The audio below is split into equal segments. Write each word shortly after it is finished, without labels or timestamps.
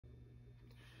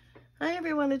Hi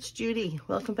everyone, it's Judy.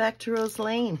 Welcome back to Rose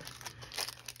Lane.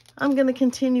 I'm going to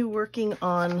continue working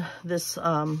on this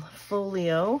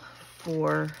folio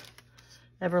for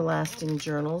everlasting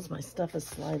journals. My stuff is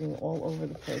sliding all over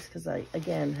the place because I,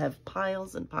 again, have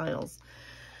piles and piles.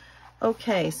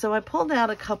 Okay, so I pulled out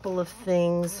a couple of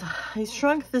things. I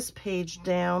shrunk this page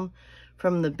down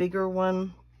from the bigger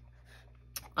one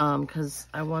because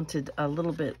I wanted a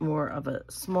little bit more of a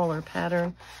smaller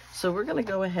pattern. So we're going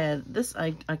to go ahead.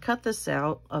 I cut this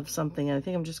out of something. I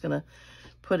think I'm just going to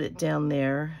put it down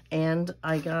there. And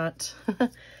I got,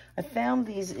 I found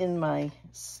these in my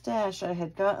stash. I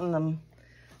had gotten them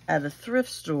at a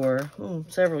thrift store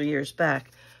several years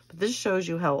back. But this shows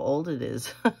you how old it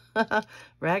is.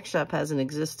 Rag Shop hasn't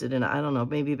existed in, I don't know,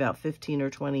 maybe about 15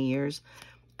 or 20 years.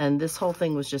 And this whole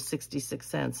thing was just 66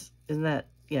 cents. Isn't that,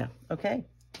 yeah, okay.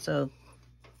 So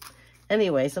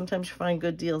anyway, sometimes you find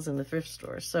good deals in the thrift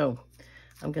store. So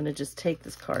I'm going to just take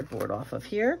this cardboard off of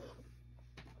here.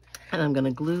 And I'm going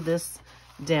to glue this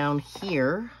down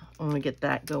here. I'm going to get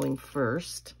that going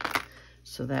first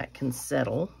so that can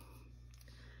settle.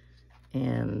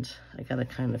 And I got to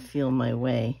kind of feel my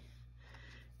way.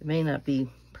 It may not be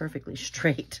perfectly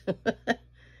straight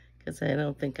because I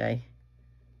don't think I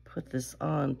put this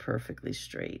on perfectly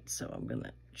straight. So I'm going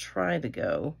to try to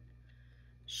go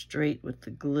straight with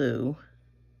the glue.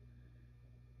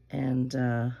 And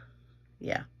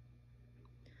yeah,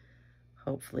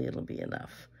 hopefully it'll be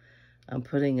enough. I'm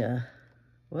putting a,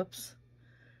 whoops,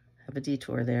 have a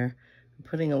detour there. I'm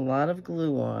putting a lot of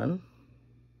glue on.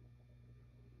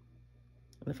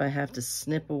 If I have to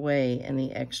snip away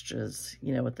any extras,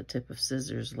 you know, with the tip of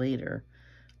scissors later,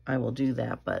 I will do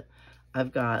that. But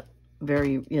I've got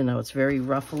very, you know, it's very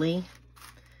ruffly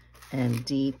and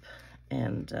deep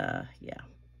and yeah.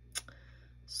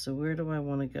 So where do I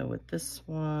want to go with this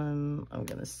one? I'm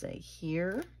going to say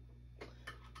here.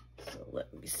 So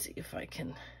let me see if I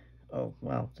can, oh,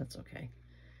 well, that's okay.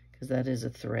 Because that is a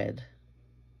thread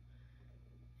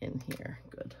in here.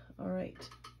 Good. All right.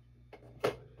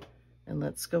 And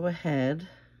let's go ahead,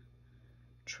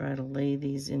 try to lay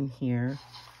these in here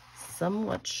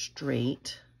somewhat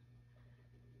straight.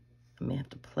 I may have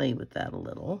to play with that a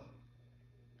little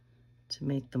to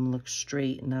make them look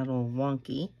straight and not all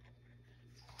wonky.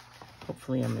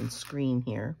 Hopefully I'm in screen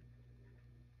here.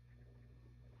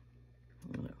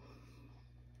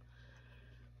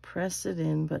 Press it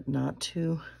in, but not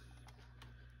too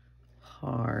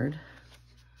hard.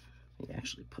 We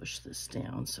actually push this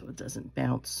down so it doesn't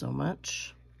bounce so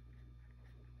much.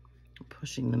 I'm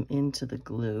pushing them into the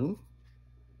glue.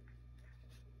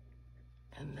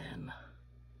 And then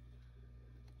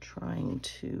trying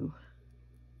to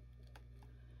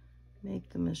make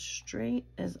them as straight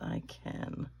as I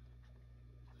can.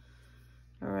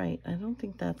 All right, I don't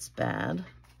think that's bad.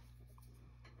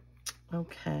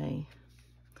 Okay.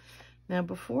 Now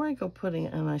before I go putting,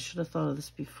 and I should have thought of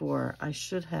this before, I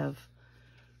should have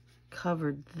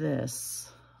covered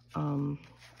this,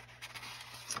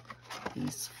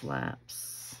 these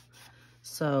flaps.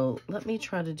 So let me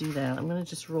try to do that. I'm going to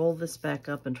just roll this back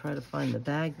up and try to find the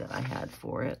bag that I had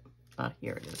for it. Ah,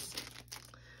 here it is.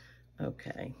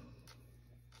 Okay.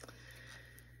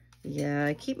 Yeah,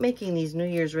 I keep making these New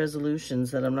Year's resolutions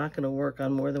that I'm not going to work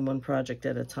on more than one project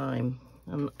at a time.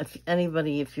 If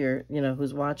anybody, if you're, you know,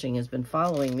 who's watching has been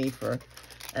following me for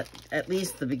at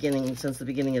least since the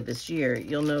beginning of this year,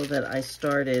 you'll know that I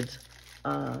started,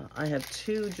 I have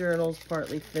two journals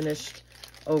partly finished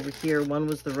over here. One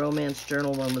was the romance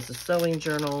journal, one was the sewing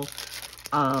journal.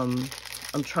 I'm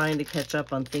trying to catch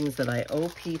up on things that I owe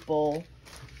people.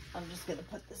 I'm just going to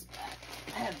put this back.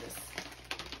 I have this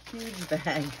huge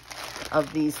bag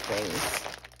of these things.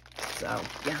 So,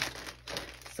 yeah.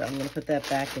 So I'm going to put that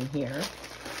back in here.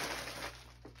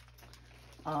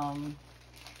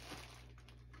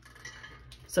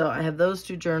 So I have those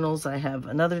two journals. I have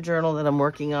another journal that I'm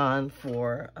working on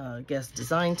for a guest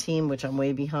design team, which I'm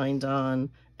way behind on.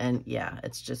 And yeah,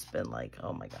 it's just been like,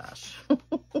 oh my gosh.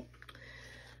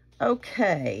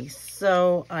 Okay,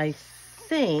 so I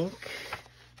think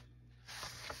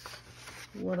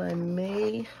what I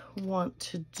may want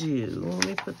to do, let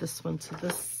me put this one to the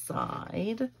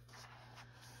side.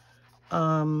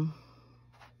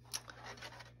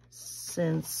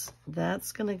 Since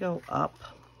that's going to go up,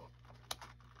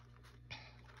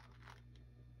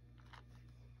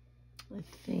 I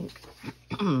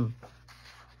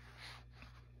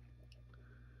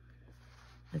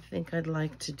think I'd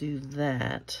like to do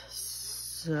that.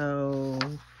 So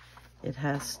it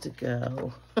has to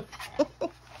go.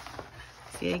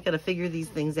 See, you got to figure these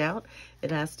things out.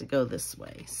 It has to go this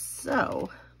way. So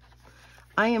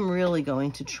I am really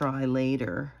going to try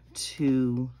later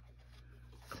to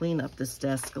clean up this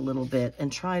desk a little bit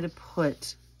and try to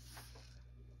put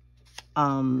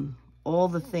all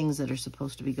the things that are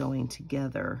supposed to be going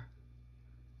together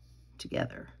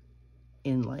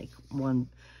in like one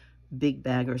big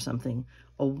bag or something.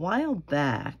 A while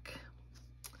back,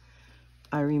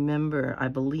 I remember, I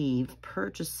believe,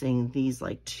 purchasing these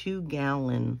like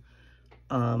 2-gallon,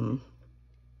 I'm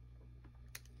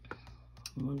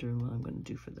wondering what I'm going to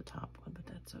do for the top one, but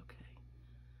that's okay.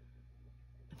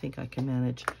 I think I can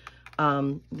manage.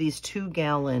 These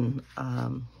 2-gallon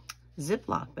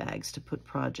Ziploc bags to put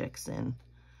projects in.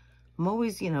 I'm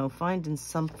always, you know, finding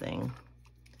something.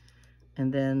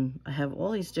 And then I have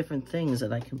all these different things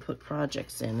that I can put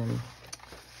projects in, and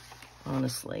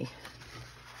honestly,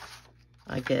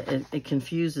 I get it, it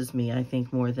confuses me, I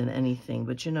think, more than anything.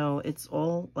 But you know, it's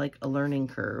all like a learning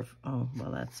curve. Oh,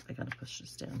 well, that's, I gotta push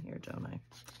this down here, don't I?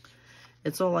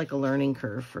 It's all like a learning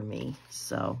curve for me.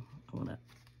 So I wanna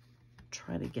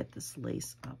try to get this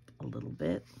lace up a little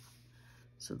bit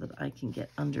so that I can get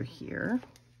under here.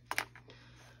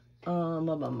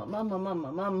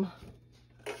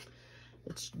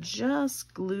 It's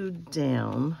just glued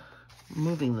down,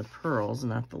 moving the pearls,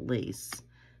 not the lace.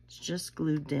 It's just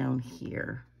glued down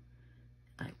here.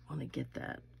 I want to get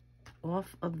that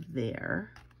off of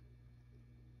there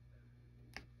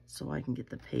so I can get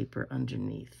the paper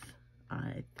underneath.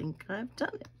 I think I've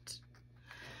done it.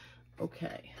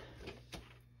 Okay.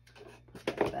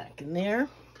 Put that back in there.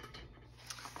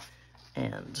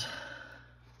 And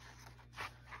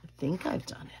I think I've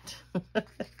done it.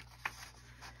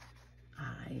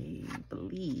 I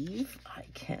believe I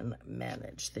can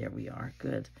manage. There we are.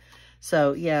 Good.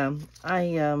 So yeah, I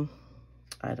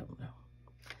don't know.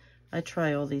 I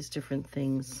try all these different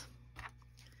things,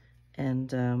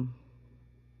 and not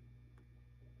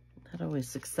always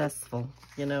successful,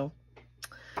 you know.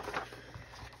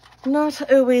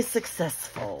 Not always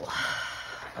successful.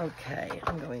 Okay,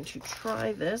 I'm going to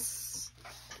try this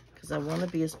because I want to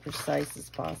be as precise as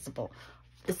possible.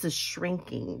 This is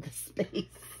shrinking the space.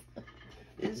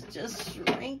 Is just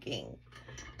shrinking,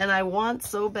 and I want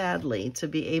so badly to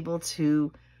be able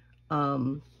to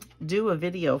do a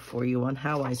video for you on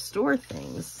how I store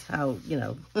things. How, you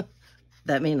know,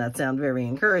 that may not sound very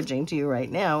encouraging to you right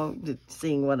now,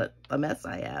 seeing what a mess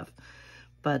I have,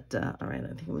 but all right, I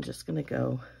think I'm just gonna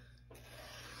go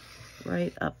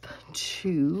right up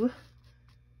to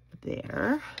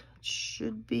there. It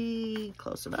should be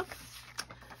close enough,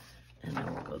 and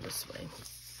then we'll go this way.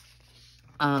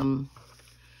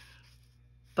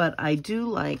 But I do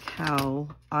like how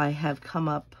I have come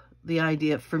up, the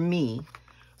idea for me,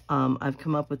 I've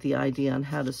come up with the idea on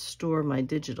how to store my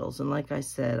digitals. And like I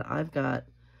said, I've got,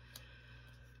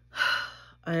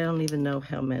 I don't even know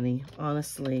how many.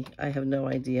 Honestly, I have no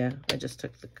idea. I just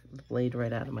took the blade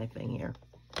right out of my thing here.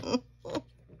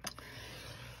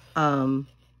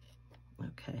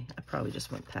 Okay, I probably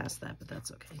just went past that, but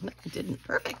that's okay. No, I didn't.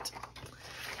 Perfect.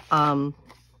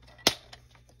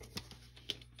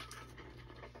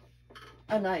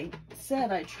 And I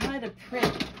said I try to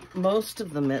print most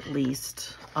of them at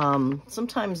least.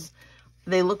 Sometimes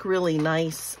they look really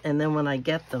nice, and then when I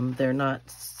get them, they're not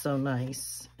so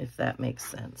nice, if that makes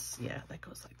sense. Yeah, that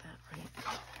goes like that, right?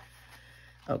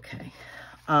 Okay.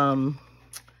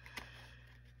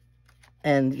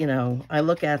 And, you know, I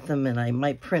look at them, and I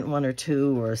might print one or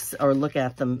two, or look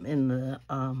at them in the,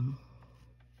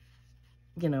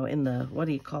 you know, in the, what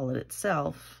do you call it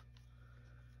itself?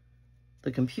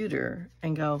 The computer,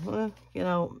 and go, well, you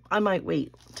know, I might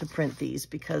wait to print these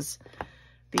because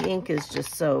the ink is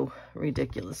just so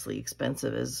ridiculously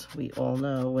expensive, as we all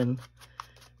know. And,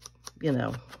 you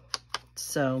know,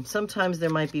 so sometimes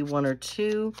there might be one or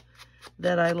two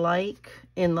that I like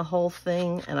in the whole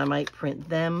thing, and I might print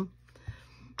them,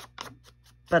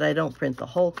 but I don't print the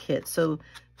whole kit. So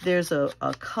there's a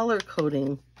color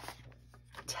coding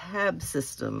tab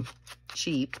system,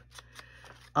 cheap,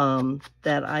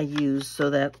 that I use so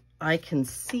that I can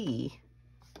see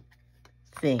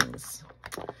things,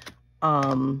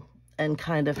 and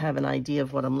kind of have an idea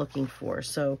of what I'm looking for.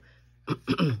 So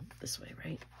this way,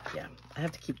 right? Yeah, I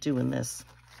have to keep doing this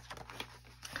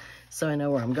so I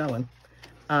know where I'm going.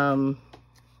 I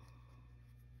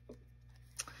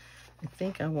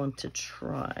think I want to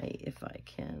try, if I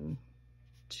can,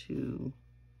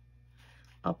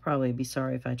 I'll probably be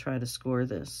sorry if I try to score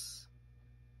this.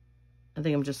 I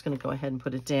think I'm just going to go ahead and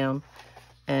put it down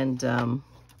and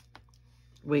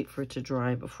wait for it to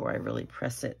dry before I really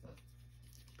press it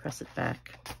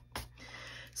back.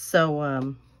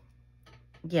 So,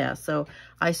 yeah, so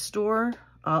I store,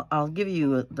 I'll give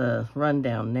you the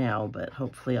rundown now, but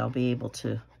hopefully I'll be able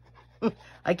to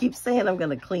I keep saying I'm going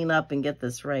to clean up and get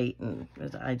this right, and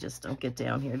I just don't get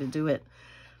down here to do it.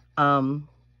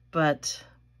 But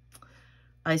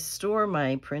I store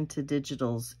my printed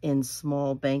digitals in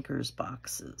small banker's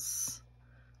boxes,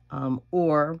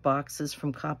 or boxes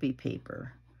from copy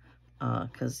paper,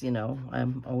 because, you know,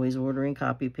 I'm always ordering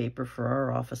copy paper for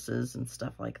our offices and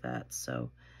stuff like that.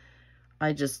 So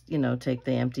I just, you know, take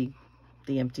the empty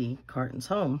cartons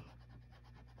home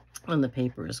when the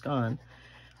paper is gone,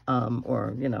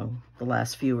 or, you know, the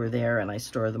last few are there and I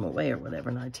store them away or whatever,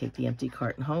 and I take the empty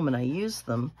carton home and I use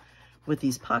them with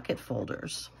these pocket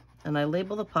folders. And I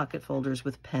label the pocket folders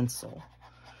with pencil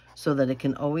so that it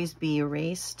can always be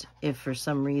erased if for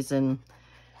some reason,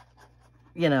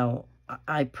 you know,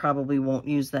 I probably won't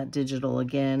use that digital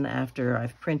again after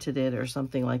I've printed it or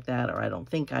something like that, or I don't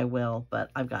think I will, but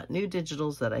I've got new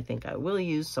digitals that I think I will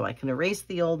use, so I can erase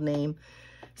the old name.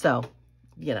 So,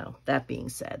 you know, that being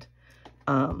said,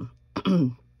 here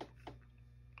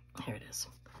it is.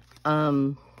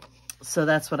 So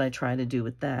that's what I try to do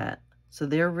with that. So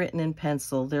they're written in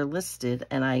pencil, they're listed,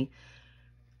 and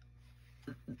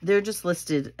they're just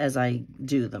listed as I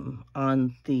do them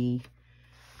on the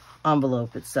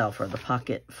envelope itself or the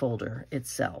pocket folder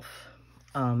itself.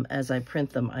 As I print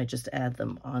them, I just add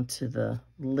them onto the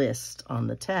list on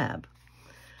the tab.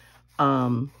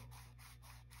 And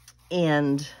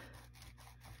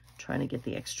trying to get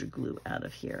the extra glue out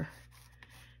of here.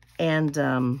 And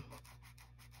I'm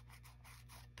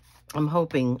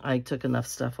hoping I took enough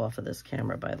stuff off of this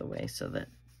camera, by the way, so that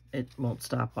it won't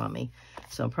stop on me.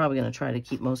 So I'm probably going to try to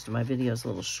keep most of my videos a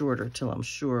little shorter till I'm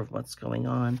sure of what's going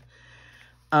on.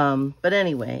 But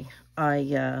anyway,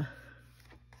 yeah,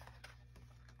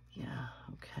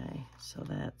 okay, so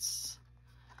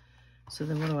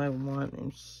then what do I want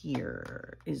in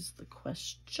here is the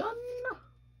question.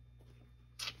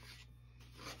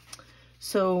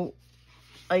 So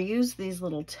I use these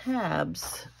little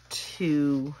tabs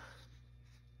to,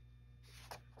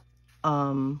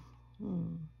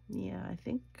 yeah, I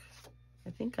think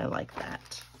I like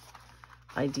that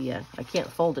idea. I can't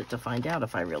fold it to find out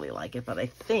if I really like it, but I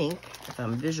think if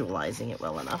I'm visualizing it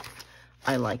well enough,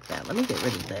 I like that. Let me get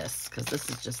rid of this because this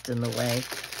is just in the way.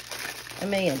 I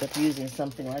may end up using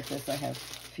something like this. I have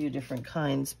a few different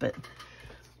kinds, but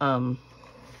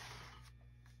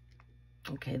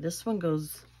okay, this one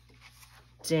goes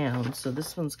down, so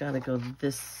this one's got to go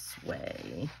this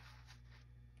way,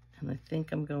 and I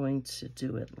think I'm going to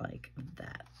do it like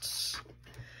that.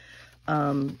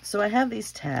 So I have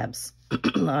these tabs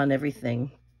on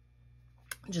everything,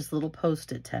 just little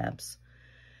post-it tabs.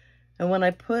 And when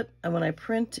I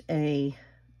print a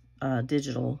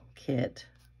digital kit,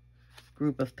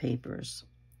 group of papers,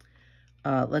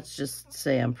 let's just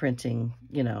say I'm printing,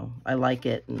 you know, I like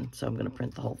it, and so I'm going to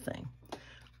print the whole thing.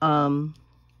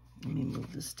 Let me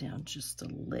move this down just a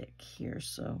lick here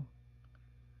so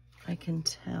I can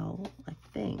tell, I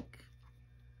think,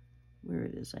 where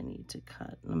it is I need to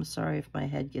cut. And I'm sorry if my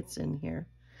head gets in here.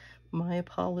 My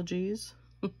apologies.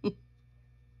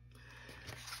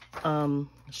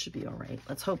 Should be all right.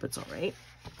 Let's hope it's all right.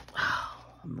 Oh,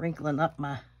 I'm wrinkling up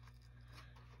my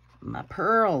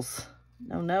pearls.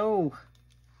 No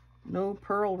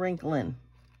pearl wrinkling.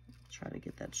 Try to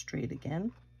get that straight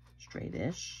again.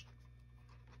 Straight-ish.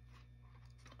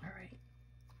 All right.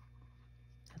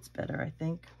 That's better, I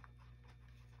think.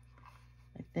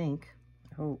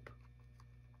 I hope.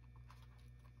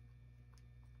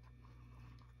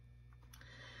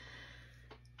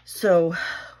 So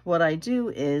what I do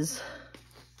is,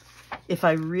 if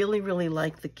I really, really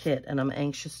like the kit and I'm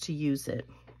anxious to use it,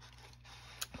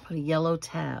 put a yellow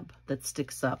tab that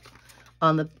sticks up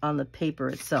on the paper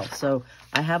itself. So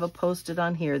I have a post-it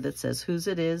on here that says whose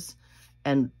it is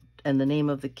and the name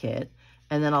of the kit,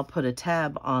 and then I'll put a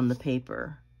tab on the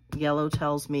paper. Yellow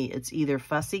tells me it's either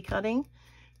fussy cutting,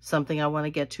 something I want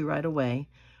to get to right away,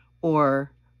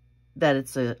 or that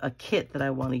it's a kit that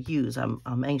I want to use. I'm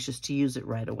anxious to use it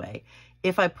right away.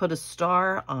 If I put a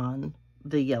star on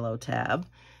the yellow tab,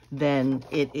 then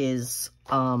it is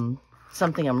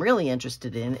something I'm really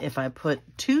interested in. If I put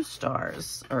 2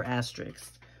 stars or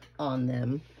asterisks on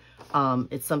them,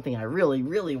 it's something I really,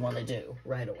 really want to do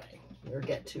right away, or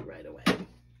get to right away.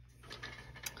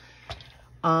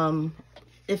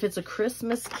 If it's a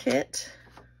Christmas kit,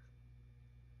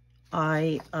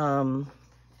 I'm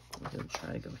going to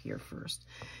try to go here first.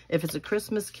 If it's a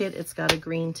Christmas kit, it's got a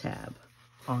green tab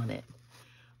on it.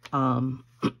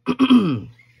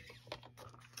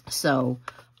 So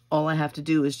all I have to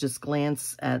do is just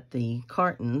glance at the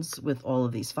cartons with all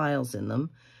of these files in them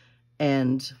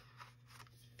and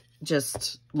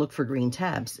just look for green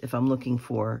tabs if I'm looking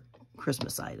for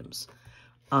Christmas items.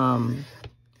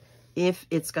 If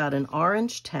it's got an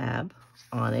orange tab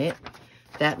on it,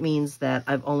 that means that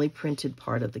I've only printed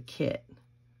part of the kit.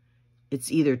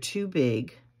 It's either too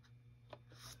big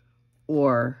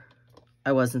or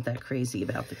I wasn't that crazy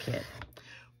about the kit,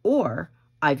 or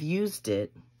I've used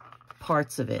it,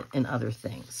 parts of it, in other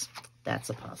things. That's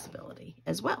a possibility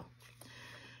as well.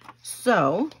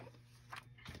 So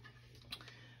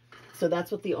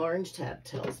that's what the orange tab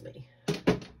tells me,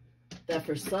 that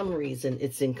for some reason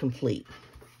it's incomplete.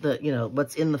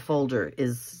 What's in the folder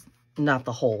is not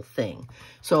the whole thing.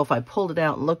 So if I pulled it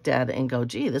out and looked at it and go,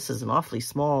 gee, this is an awfully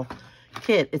small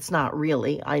kit, it's not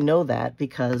really. I know that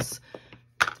because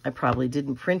I probably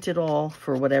didn't print it all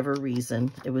for whatever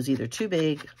reason. It was either too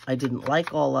big, I didn't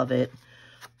like all of it,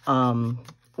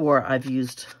 or I've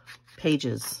used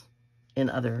pages in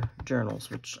other journals,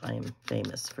 which I am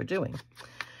famous for doing.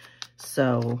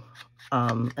 So,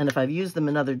 and if I've used them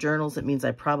in other journals, it means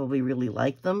I probably really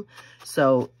like them.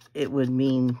 So it would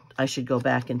mean I should go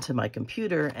back into my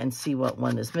computer and see what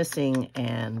one is missing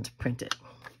and print it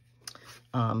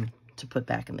to put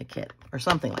back in the kit or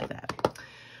something like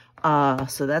that.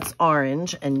 So that's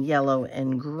orange and yellow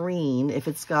and green. If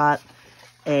it's got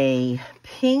a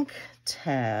pink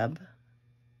tab,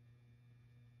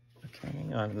 okay,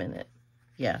 hang on a minute.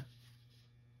 Yeah.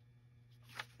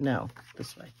 No,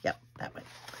 this way. Yep, that way.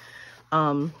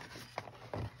 I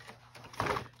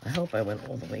hope I went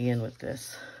all the way in with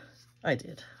this. I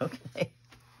did. Okay.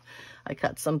 I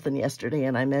cut something yesterday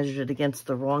and I measured it against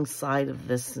the wrong side of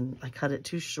this and I cut it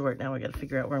too short. Now I got to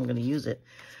figure out where I'm going to use it.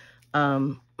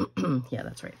 Yeah,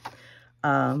 that's right.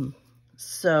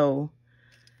 So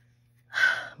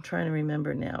I'm trying to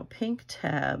remember now. Pink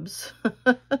tabs.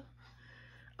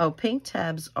 Oh, pink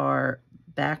tabs are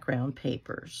background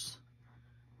papers.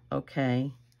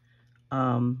 Okay.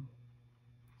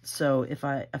 So if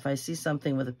I see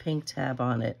something with a pink tab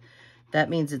on it, that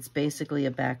means it's basically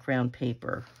a background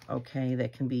paper, okay,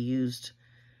 that can be used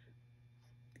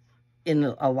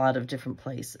in a lot of different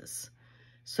places.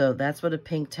 So that's what a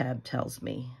pink tab tells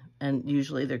me. And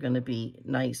usually they're going to be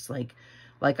nice, like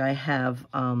I have,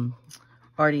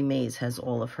 Artie Mays has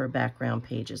all of her background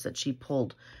pages that she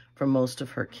pulled from most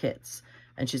of her kits.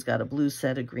 And she's got a blue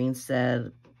set, a green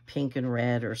set, pink and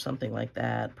red or something like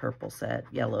that, purple set,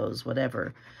 yellows,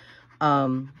 whatever.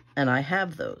 And I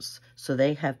have those. So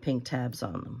they have pink tabs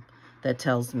on them. That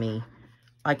tells me,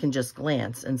 I can just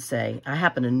glance and say, I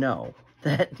happen to know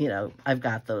that, I've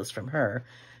got those from her.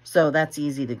 So that's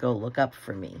easy to go look up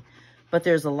for me. But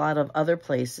there's a lot of other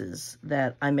places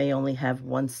that I may only have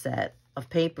one set of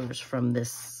papers from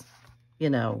this,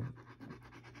 this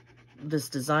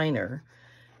designer.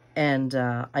 And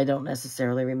I don't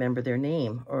necessarily remember their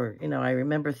name. Or, I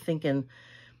remember thinking,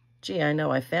 gee, I know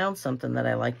I found something that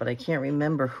I like, but I can't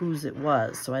remember whose it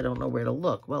was, so I don't know where to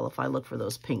look. Well, if I look for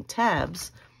those pink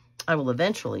tabs, I will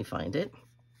eventually find it,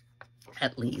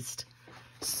 at least.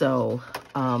 So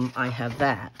I have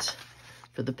that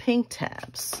for the pink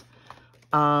tabs.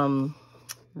 Blue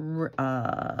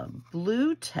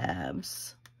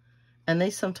tabs, and they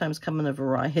sometimes come in a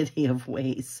variety of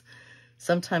ways.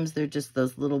 Sometimes they're just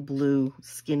those little blue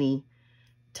skinny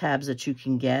tabs that you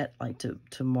can get, like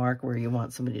to mark where you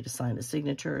want somebody to sign a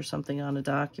signature or something on a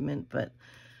document. But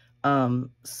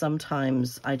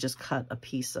sometimes I just cut a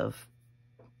piece of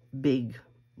big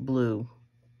blue,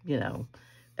 and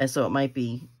so it might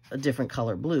be a different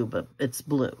color blue, but it's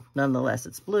blue. Nonetheless,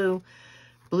 it's blue.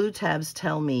 Blue tabs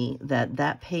tell me that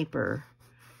that paper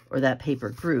or that paper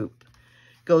group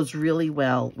goes really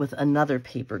well with another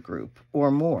paper group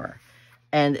or more.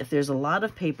 And if there's a lot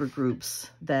of paper groups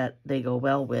that they go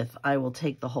well with, I will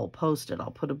take the whole Post-it. I'll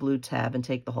put a blue tab and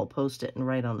take the whole Post-it and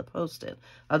write on the Post-it.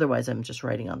 Otherwise, I'm just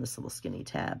writing on this little skinny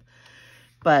tab.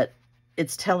 But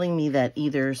it's telling me that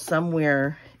either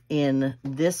somewhere in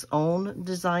this own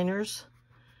designer's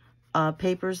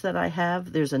papers that I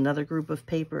have, there's another group of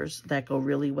papers that go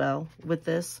really well with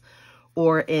this.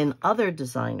 Or in other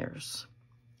designers,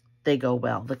 they go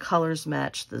well. The colors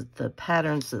match, the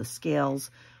patterns, the scales,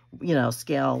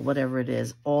 scale, whatever it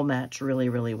is, all match really,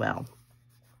 really well.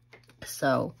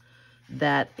 So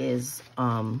that is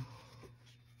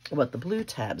what the blue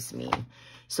tabs mean.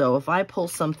 So if I pull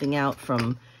something out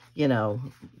from,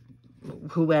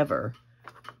 whoever,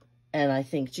 and I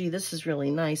think, gee, this is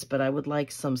really nice, but I would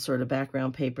like some sort of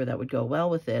background paper that would go well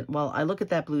with it. Well, I look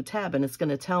at that blue tab and it's going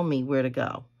to tell me where to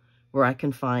go, where I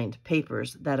can find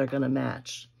papers that are going to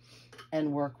match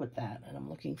and work with that. And I'm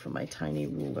looking for my tiny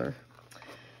ruler.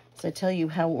 So I tell you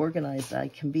how organized I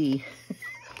can be.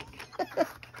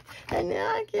 And now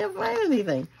I can't find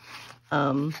anything.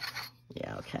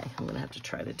 Yeah, okay. I'm going to have to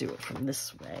try to do it from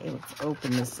this way. Let's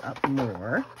open this up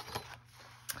more.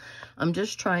 I'm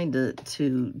just trying to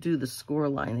do the score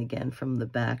line again from the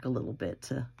back a little bit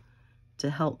to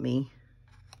help me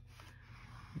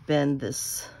bend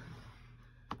this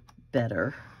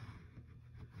better.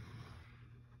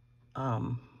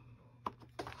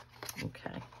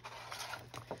 Okay.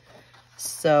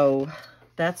 So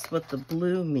that's what the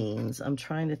blue means. I'm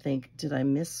trying to think, did I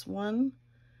miss one?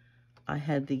 I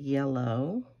had the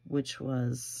yellow, which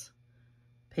was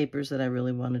papers that I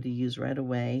really wanted to use right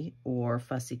away, or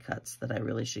fussy cuts that I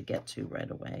really should get to right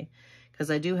away. Because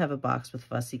I do have a box with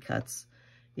fussy cuts,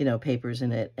 you know, papers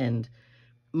in it, and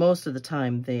most of the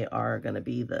time they are going to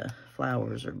be the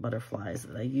flowers or butterflies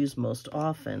that I use most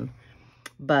often.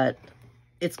 But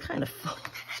it's kind of full,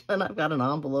 and I've got an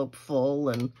envelope full,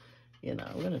 and, you know,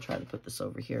 I'm going to try to put this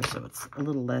over here so it's a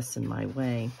little less in my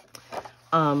way.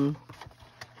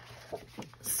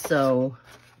 So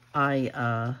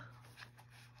I,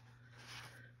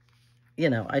 you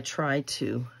know, I try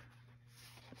to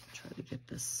get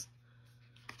this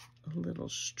a little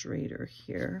straighter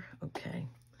here. Okay.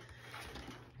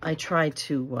 I try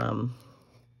to,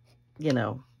 you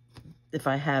know, if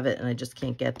I have it and I just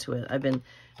can't get to it. I've been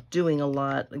doing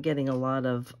getting a lot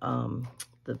of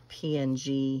the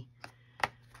PNG,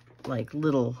 like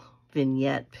little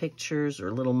vignette pictures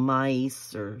or little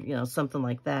mice or, you know, something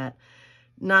like that.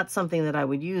 Not something that I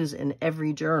would use in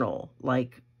every journal,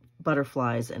 like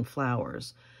butterflies and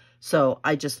flowers. So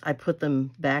I put them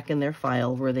back in their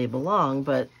file where they belong,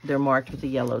 but they're marked with a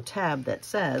yellow tab that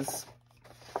says,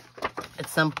 at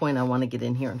some point I want to get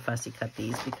in here and fussy cut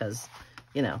these because,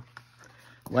 you know,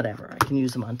 whatever. I can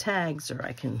use them on tags or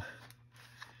I can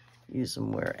use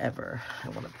them wherever. I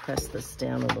want to press this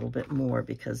down a little bit more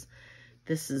because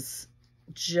this is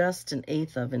just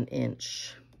 1/8 of an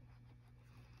inch.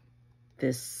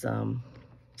 This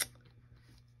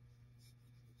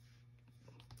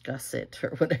gusset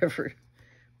or whatever,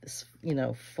 this, you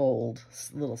know, fold,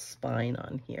 little spine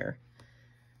on here.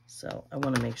 So I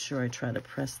want to make sure I try to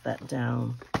press that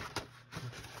down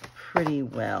pretty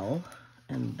well.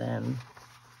 And then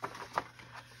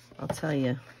I'll tell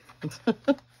you,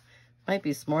 might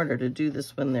be smarter to do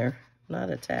this when they're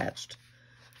not attached.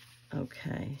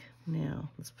 Okay, now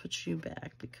let's put you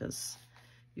back because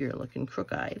you're looking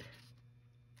crook-eyed.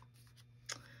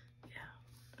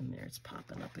 And there it's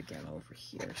popping up again over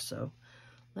here. So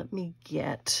let me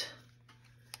get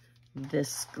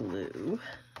this glue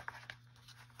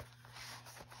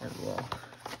and we'll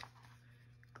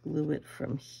glue it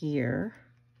from here.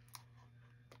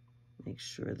 Make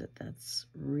sure that that's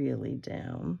really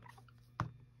down.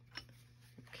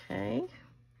 Okay.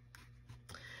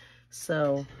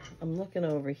 So I'm looking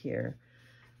over here.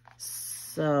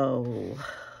 So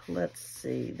let's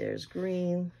see, there's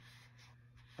green.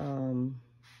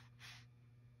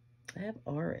 I have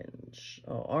orange.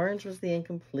 Oh, orange was the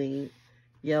incomplete.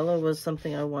 Yellow was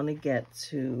something I want to get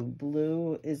to.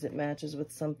 Blue is it matches with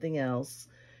something else.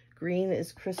 Green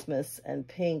is Christmas, and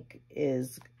pink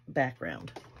is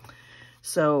background.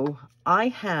 So I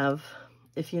have,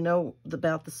 if you know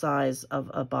about the size of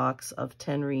a box of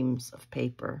 10 reams of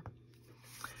paper,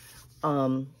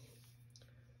 I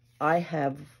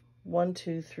have 1,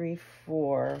 2, 3,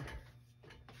 4,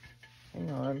 hang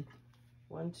on,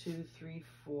 1, 2, 3,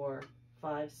 4,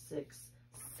 5, 6,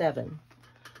 7.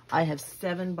 I have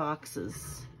 7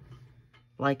 boxes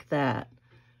like that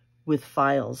with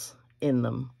files in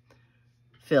them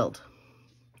filled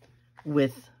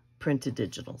with printed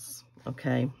digitals,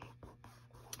 okay?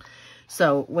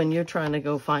 So when you're trying to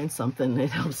go find something,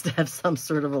 it helps to have some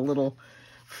sort of a little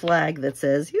flag that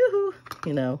says, yoo-hoo,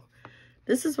 you know,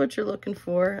 this is what you're looking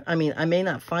for. I mean, I may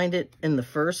not find it in the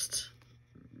first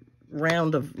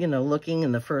round of, you know, looking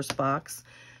in the first box.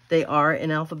 They are in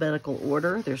alphabetical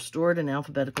order. They're stored in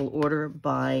alphabetical order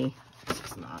by, this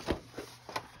is not,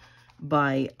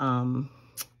 by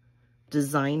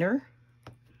designer.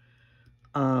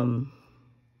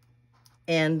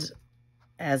 And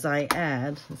as I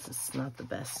add, this is not the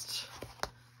best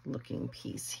looking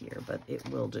piece here, but it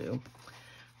will do.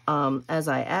 As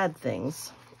I add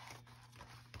things,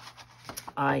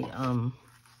 I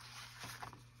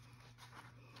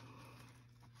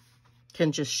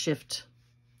can just shift,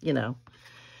 you know,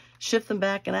 shift them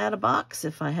back and add a box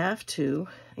if I have to,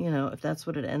 you know, if that's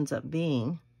what it ends up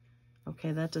being.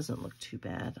 Okay, that doesn't look too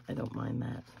bad. I don't mind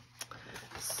that.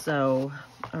 So,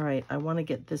 all right, I want to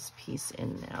get this piece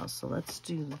in now. So let's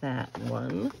do that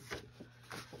one.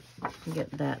 Get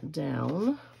that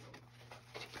down.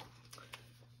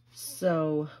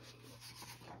 So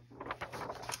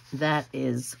that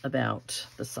is about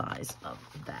the size of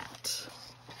that.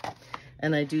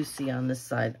 And I do see on this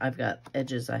side, I've got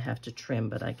edges I have to trim,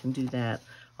 but I can do that.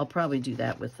 I'll probably do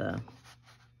that with a,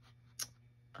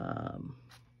 I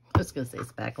was going to say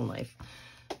spackle knife,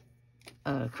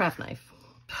 craft knife.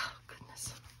 Oh,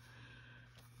 goodness.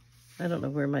 I don't know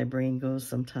where my brain goes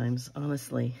sometimes,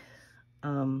 honestly.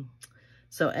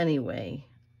 So anyway,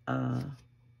 let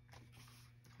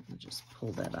me just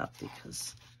pull that up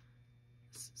because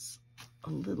this is a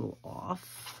little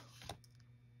off.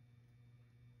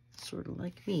 Sort of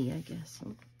like me, I guess.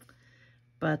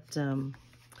 But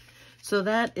so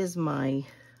that is my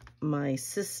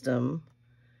system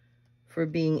for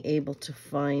being able to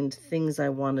find things I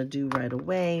want to do right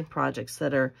away, projects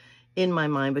that are in my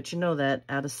mind, but you know that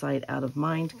out of sight, out of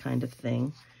mind kind of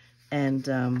thing.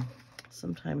 And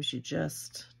sometimes you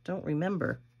just don't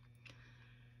remember.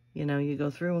 You know, you go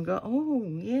through and go, oh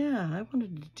yeah, I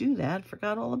wanted to do that,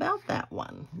 forgot all about that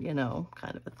one, you know,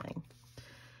 kind of a thing.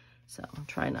 So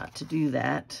try not to do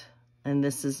that. And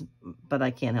this is, but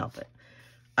I can't help it.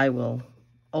 I will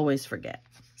always forget.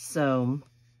 So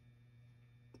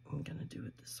I'm going to do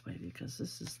it this way because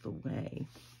this is the way.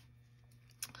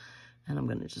 And I'm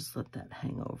going to just let that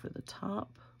hang over the top.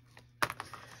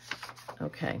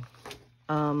 Okay.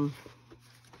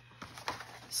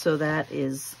 So that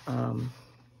is,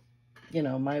 you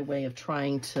know, my way of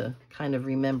trying to kind of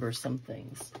remember some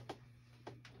things.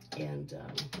 And,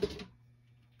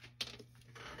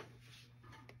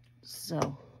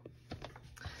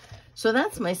 So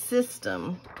that's my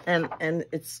system, and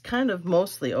it's kind of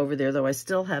mostly over there, though I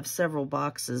still have several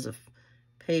boxes of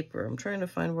paper. I'm trying to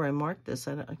find where I marked this.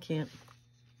 I can't.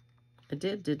 I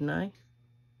did, didn't I?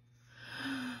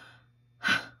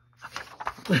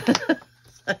 Okay.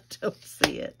 I don't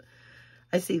see it.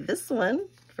 I see this one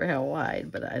for how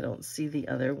wide, but I don't see the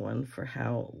other one for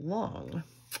how long.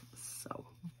 So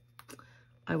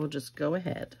I will just go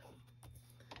ahead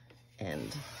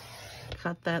and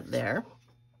cut that there,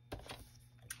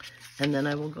 and then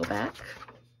I will go back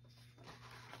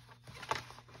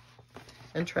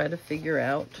and try to figure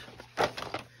out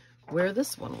where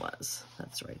this one was.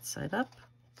 That's right side up,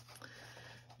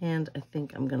 and I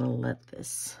think I'm gonna let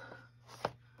this,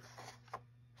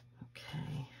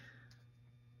 okay,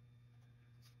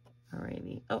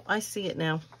 alrighty. Oh, I see it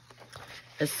now.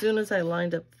 As soon as I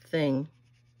lined up the thing,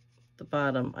 the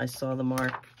bottom, I saw the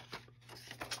mark.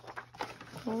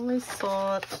 Oh, I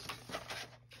saw it.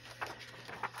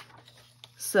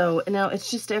 So now it's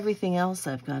just everything else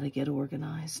I've got to get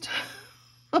organized.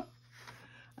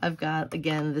 I've got,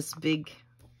 again, this big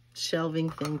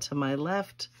shelving thing to my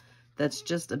left. That's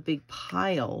just a big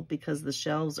pile because the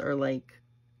shelves are like,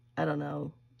 I don't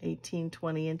know, 18,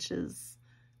 20 inches,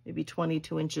 maybe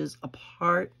 22 inches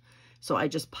apart. So I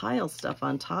just pile stuff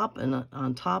on top and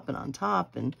on top and on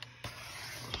top. And,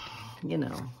 you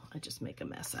know, I just make a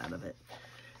mess out of it.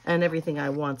 And everything I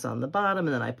want's on the bottom,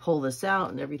 and then I pull this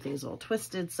out and everything's all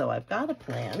twisted. So I've got a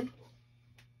plan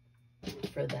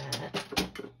for that,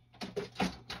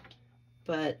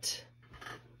 but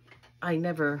I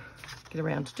never get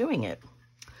around to doing it.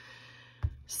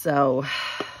 So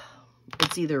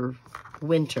it's either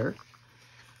winter,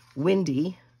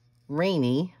 windy,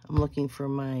 rainy. I'm looking for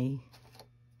my,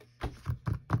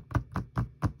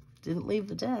 didn't leave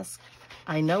the desk.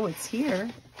 I know it's here,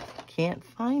 can't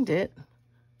find it.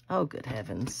 Oh, good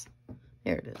heavens.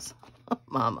 There it is. Oh,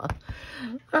 mama.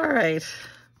 All right.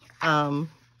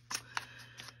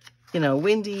 You know,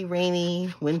 windy,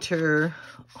 rainy, winter,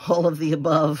 all of the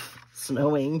above,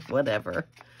 snowing, whatever.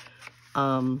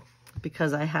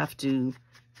 Because I have to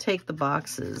take the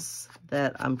boxes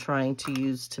that I'm trying to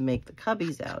use to make the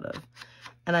cubbies out of.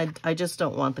 And I just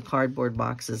don't want the cardboard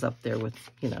boxes up there with,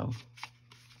 you know,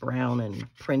 brown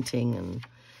and printing and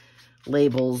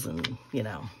labels and, you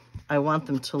know. I want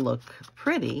them to look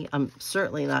pretty. I'm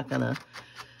certainly not going to,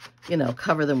 you know,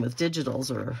 cover them with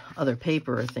digitals or other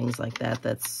paper or things like that.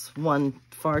 That's one,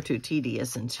 far too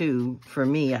tedious, and two, for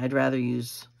me, I'd rather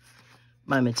use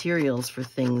my materials for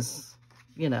things,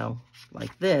 you know,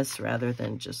 like this rather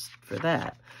than just for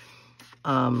that.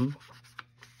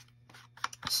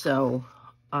 So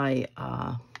I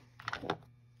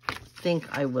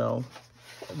think I will,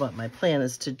 but my plan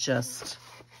is to just,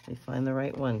 let me find the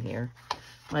right one here.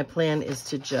 My plan is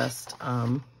to just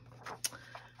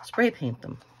spray paint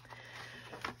them.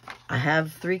 I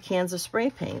have 3 cans of spray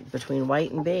paint between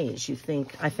white and beige. You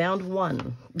think, I found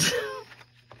one.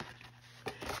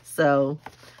 So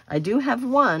I do have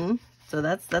one, so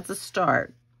that's a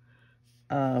start.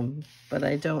 But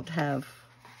I don't have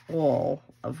all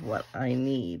of what I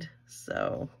need.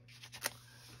 So,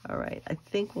 all right, I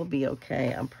think we'll be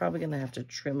okay. I'm probably gonna have to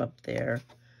trim up there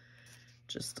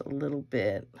just a little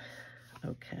bit.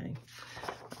 Okay,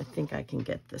 I think I can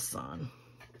get this on,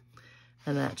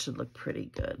 and that should look pretty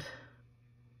good.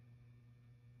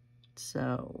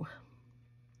 So,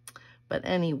 but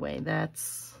anyway,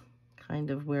 that's kind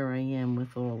of where I am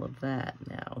with all of that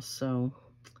now. So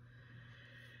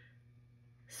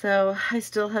I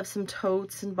still have some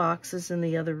totes and boxes in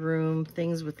the other room,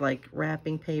 things with like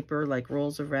wrapping paper, like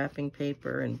rolls of wrapping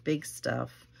paper and big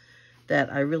stuff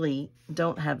that I really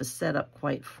don't have a setup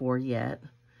quite for yet.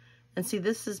 And see,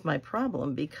 this is my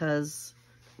problem because,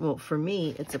 well, for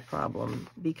me, it's a problem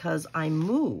because I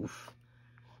move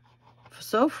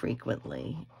so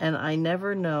frequently and I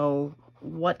never know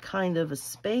what kind of a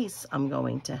space I'm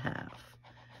going to have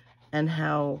and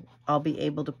how I'll be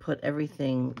able to put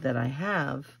everything that I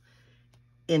have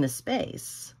in a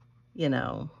space, you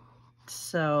know.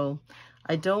 So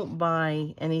I don't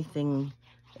buy anything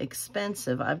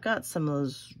expensive. I've got some of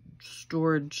those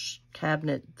storage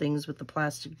cabinet things with the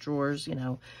plastic drawers, you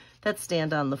know, that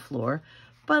stand on the floor.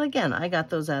 But again, I got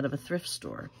those out of a thrift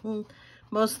store.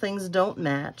 Most things don't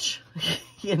match,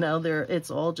 you know,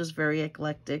 it's all just very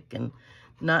eclectic and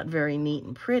not very neat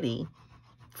and pretty.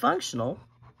 Functional,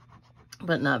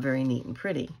 but not very neat and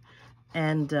pretty.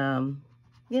 And,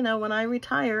 you know, when I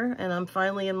retire and I'm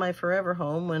finally in my forever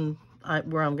home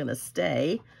where I'm going to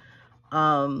stay,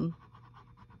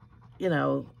 you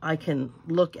know, I can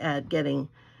look at getting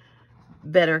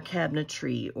better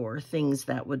cabinetry or things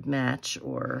that would match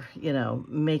or, you know,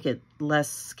 make it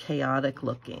less chaotic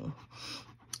looking.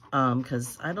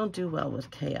 Because I don't do well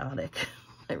with chaotic.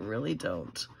 I really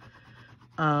don't.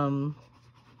 Yeah.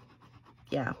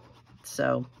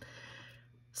 So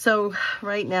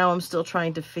right now I'm still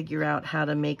trying to figure out how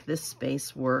to make this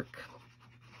space work.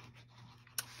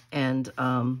 And,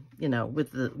 you know,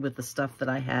 with the stuff that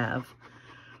I have,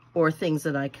 or things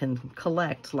that I can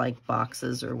collect, like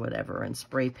boxes or whatever, and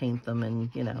spray paint them and,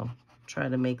 you know, try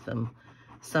to make them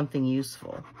something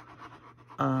useful.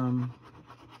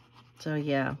 So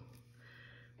yeah,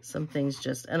 some things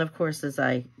just, and of course, as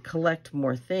I collect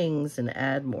more things and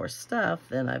add more stuff,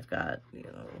 then I've got, you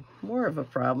know, more of a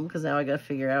problem, because now I got to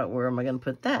figure out where am I going to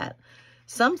put that.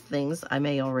 Some things I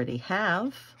may already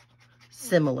have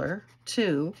similar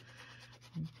to,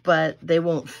 but they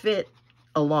won't fit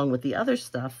along with the other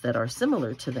stuff that are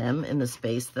similar to them in the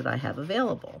space that I have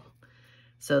available.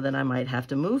 So then I might have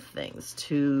to move things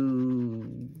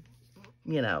to,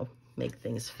 you know, make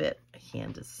things fit. My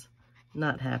hand is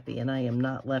not happy, and I am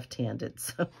not left-handed,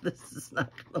 so this is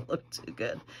not going to look too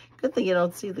good. Good thing you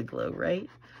don't see the glue, right?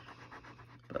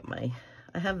 But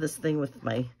I have this thing with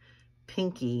my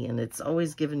pinky, and it's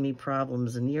always given me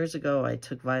problems. And years ago, I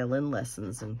took violin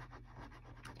lessons, and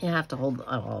you have to hold,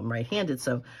 oh, I'm right-handed,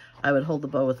 so I would hold the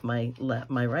bow with my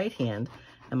right hand,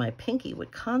 and my pinky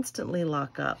would constantly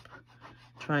lock up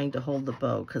trying to hold the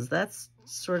bow, because that's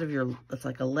sort of it's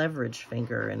like a leverage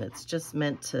finger, and it's just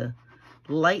meant to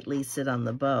lightly sit on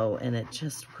the bow, and it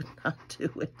just would not do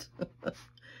it.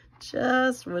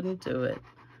 Just wouldn't do it.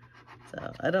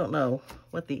 So I don't know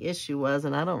what the issue was,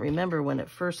 and I don't remember when it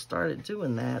first started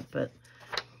doing that, but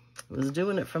I was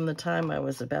doing it from the time I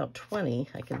was about 20,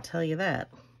 I can tell you that.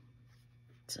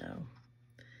 So,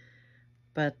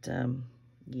 but,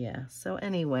 yeah, so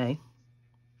anyway,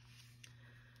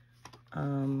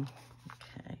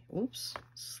 okay, oops,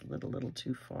 slid a little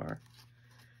too far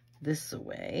this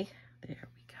way. There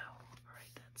we go. All right,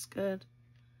 that's good.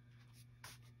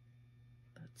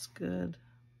 That's good.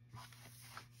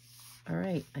 All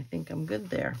right, I think I'm good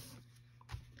there.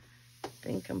 I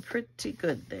think I'm pretty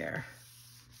good there.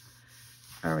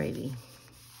 All righty.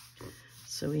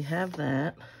 So we have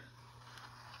that.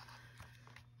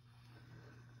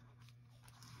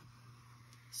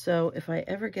 So if I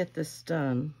ever get this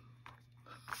done,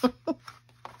 all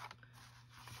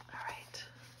right.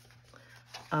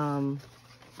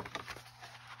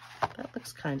 That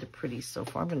looks kind of pretty so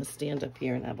far. I'm going to stand up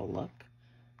here and have a look.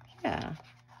 Yeah.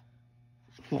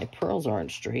 My pearls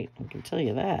aren't straight, I can tell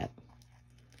you that.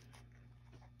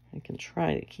 I can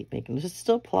try to keep making this. It's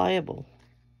still pliable.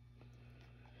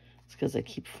 It's because I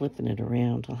keep flipping it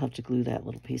around. I'll have to glue that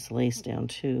little piece of lace down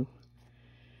too.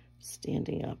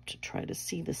 Standing up to try to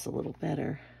see this a little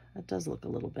better. That does look a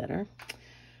little better.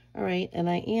 All right, and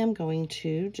I am going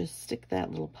to just stick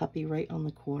that little puppy right on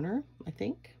the corner, I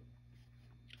think.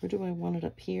 Or do I want it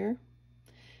up here?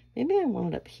 Maybe I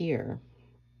want it up here.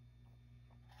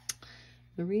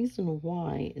 The reason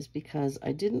why is because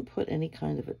I didn't put any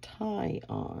kind of a tie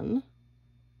on.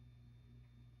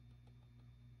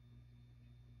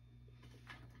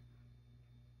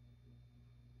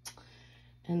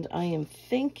 And I am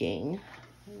thinking,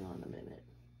 hang on a minute.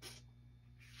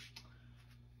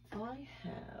 I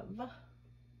have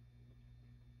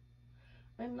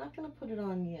I'm not going to put it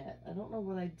on yet. I don't know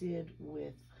what I did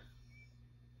with,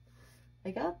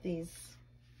 I got these.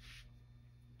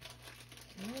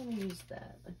 I don't want to use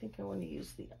that. I think I want to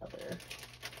use the other.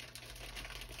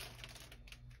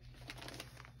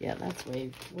 Yeah, that's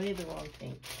way the wrong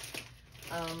thing.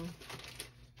 I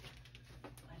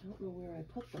don't know where I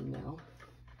put them now.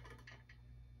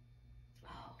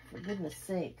 Oh, for goodness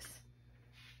sakes.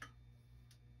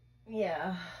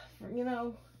 Yeah, you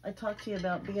know, I talked to you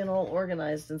about being all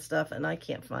organized and stuff, and I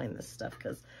can't find this stuff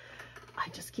because I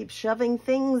just keep shoving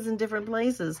things in different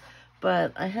places.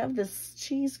 But I have this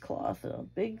cheesecloth,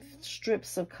 big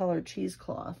strips of colored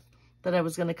cheesecloth that I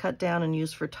was going to cut down and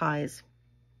use for ties.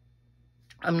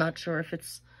 I'm not sure if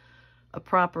it's a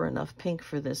proper enough pink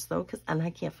for this though, and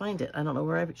I can't find it. I don't know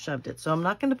where I shoved it. So I'm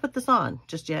not going to put this on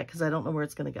just yet because I don't know where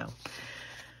it's going to go.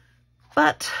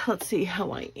 But let's see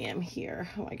how I am here.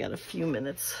 Oh, I got a few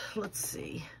minutes. Let's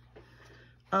see.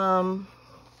 I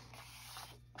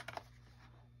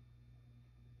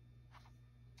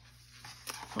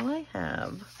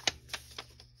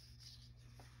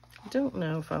don't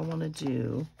know if I want to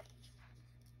do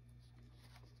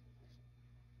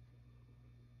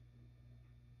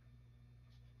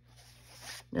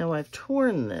now. I've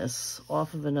torn this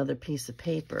off of another piece of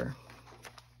paper,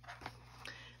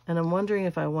 and I'm wondering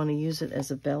if I want to use it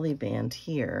as a belly band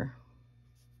here.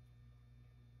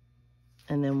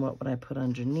 And then what would I put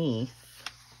underneath?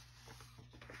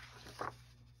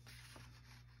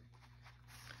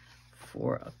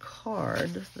 For a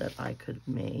card that I could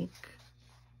make.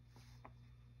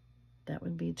 That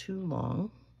would be too long.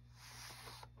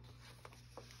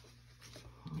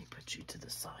 Let me put you to the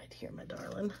side here, my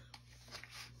darling.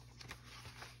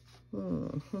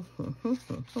 No.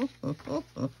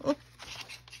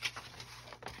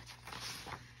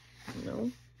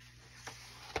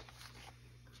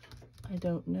 I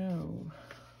don't know.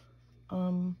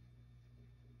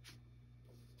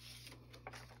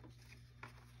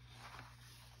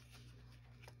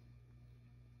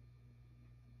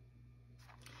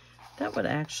 That would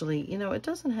actually, you know, it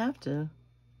doesn't have to.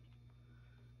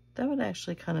 That would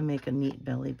actually kind of make a neat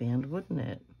belly band, wouldn't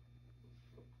it?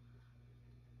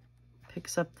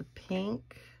 Picks up the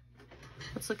pink.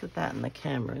 Let's look at that in the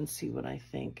camera and see what I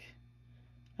think.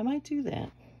 I might do that.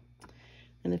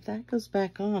 And if that goes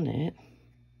back on it,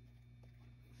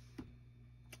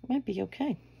 it might be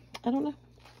okay. I don't know.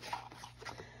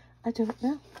 I don't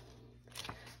know.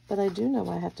 But I do know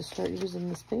I have to start using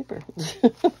this paper.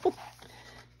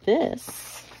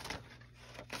 This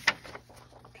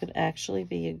could actually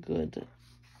be a good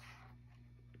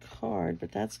card,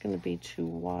 but that's going to be too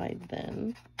wide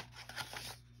then.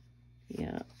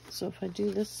 Yeah, so if I do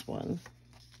this one,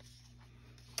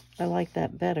 I like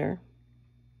that better.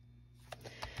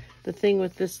 The thing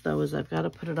with this, though, is I've got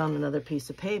to put it on another piece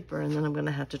of paper, and then I'm going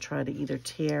to have to try to either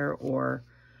tear or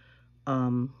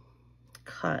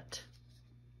cut.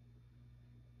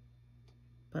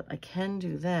 But I can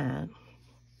do that.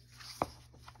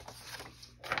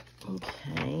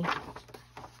 Okay.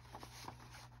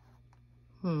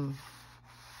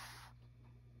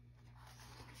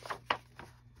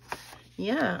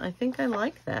 Yeah, I think I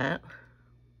like that.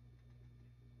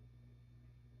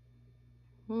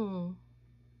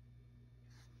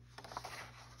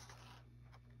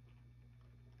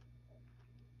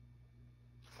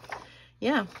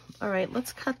 Yeah, all right,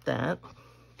 let's cut that.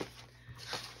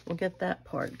 We'll get that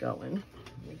part going.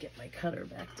 Let me get my cutter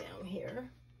back down here.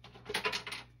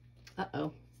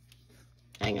 Uh-oh.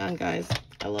 Hang on, guys.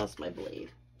 I lost my blade.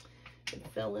 It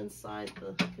fell inside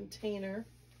the container.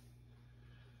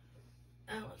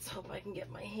 Now let's hope I can get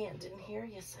my hand in here.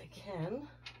 Yes, I can.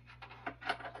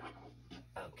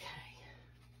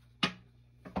 Okay.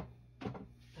 All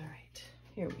right.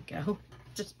 Here we go.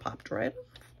 Just popped right off.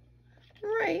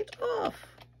 Right off.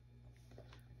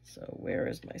 So where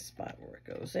is my spot where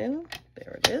it goes in?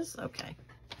 There it is. Okay.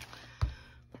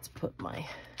 Let's put my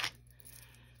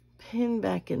pin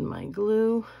back in my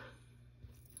glue.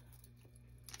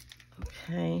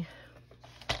 Okay.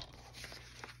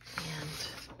 And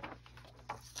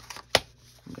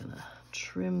I'm gonna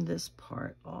trim this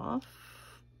part off.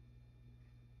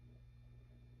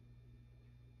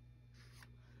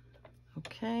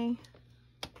 Okay.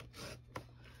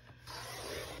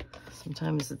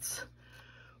 Sometimes it's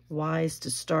wise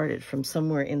to start it from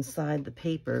somewhere inside the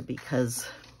paper because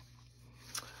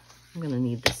I'm gonna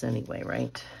need this anyway,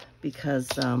 right? Because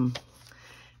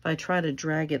if I try to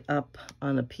drag it up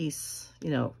on a piece, you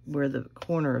know, where the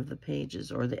corner of the page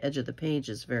is or the edge of the page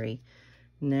is very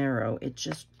narrow, it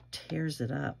just tears it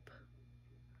up,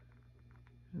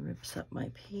 rips up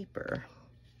my paper.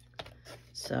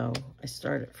 So I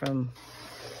start it from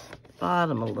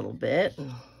bottom a little bit,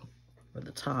 or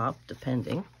the top,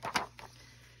 depending.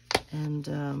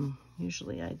 And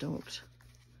usually I don't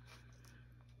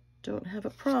have a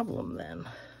problem then.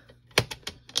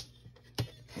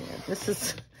 Yeah, this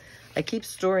is, I keep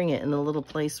storing it in a little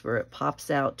place where it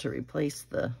pops out to replace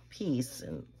the piece,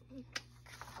 and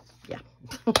yeah.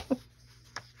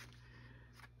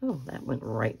 Oh, that went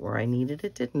right where I needed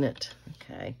it, didn't it?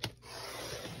 Okay.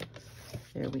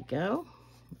 There we go.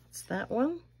 That's that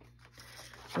one.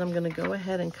 And I'm going to go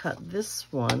ahead and cut this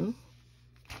one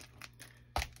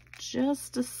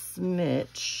just a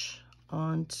smidge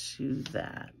onto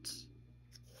that.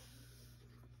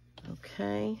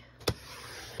 Okay.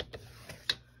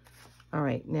 All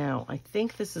right, now I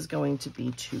think this is going to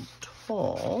be too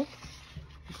tall.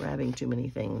 I'm grabbing too many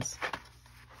things.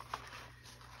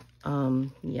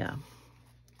 Yeah.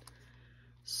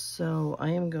 So I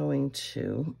am going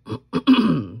to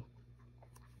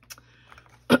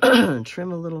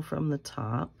trim a little from the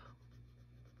top,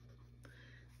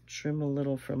 trim a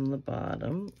little from the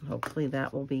bottom. Hopefully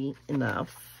that will be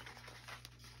enough.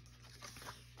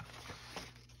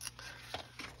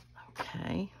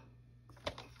 Okay.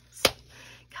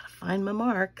 Gotta find my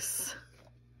marks.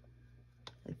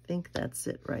 I think that's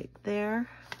it right there.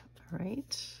 All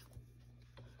right.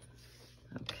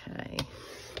 Okay.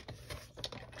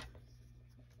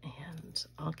 And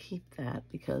I'll keep that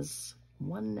because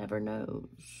one never knows.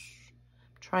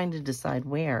 I'm trying to decide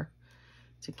where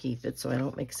to keep it so I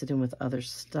don't mix it in with other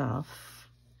stuff.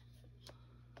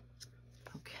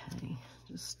 Okay,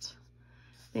 just,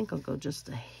 I think I'll go just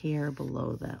a hair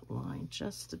below that line,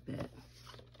 just a bit.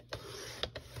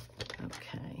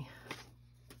 Okay,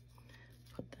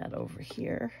 put that over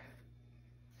here.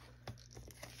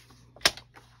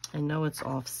 I know it's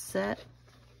offset,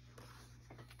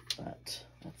 but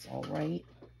that's all right.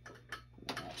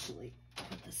 I'll actually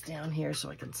put this down here so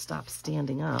I can stop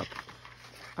standing up.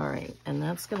 All right, and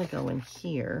that's gonna go in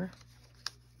here.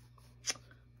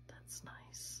 That's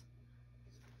nice.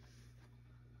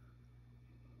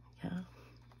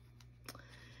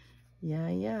 Yeah.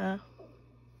 Yeah.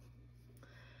 I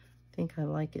think I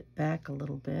like it back a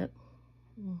little bit.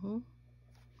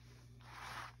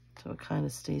 So it kind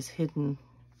of stays hidden.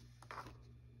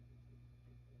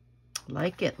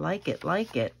 Like it, like it,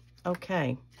 like it.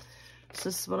 Okay, so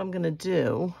this is what I'm gonna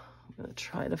do. I'm gonna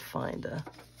try to find a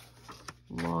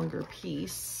longer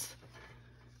piece,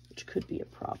 which could be a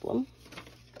problem.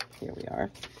 Here we are.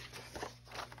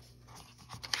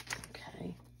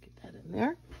 Okay, get that in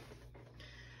there.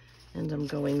 And I'm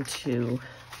going to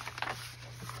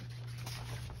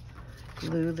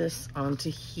glue this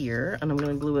onto here, and I'm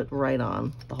gonna glue it right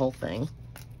on the whole thing.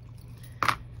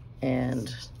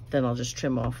 And then I'll just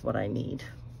trim off what I need.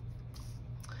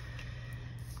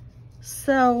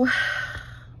 So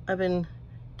I've been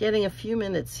getting a few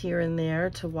minutes here and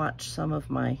there to watch some of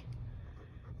my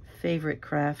favorite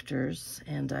crafters,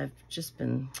 and I've just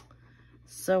been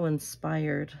so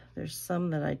inspired. There's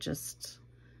some that I just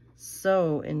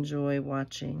so enjoy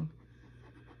watching.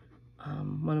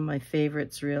 One of my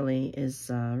favorites really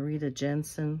is Rita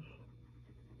Jensen.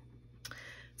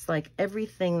 It's like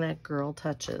everything that girl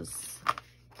touches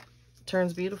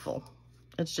turns beautiful.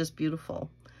 It's just beautiful.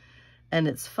 And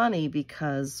it's funny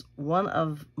because one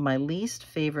of my least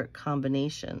favorite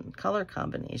color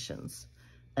combinations,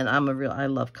 and I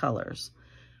love colors,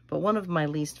 but one of my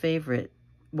least favorite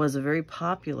was a very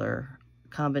popular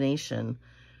combination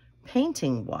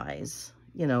painting wise,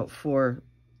 you know, for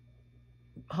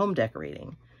home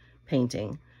decorating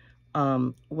painting,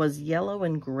 was yellow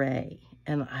and gray.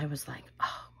 And I was like,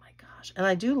 oh my gosh. And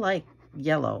I do like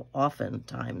yellow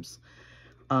oftentimes.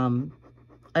 I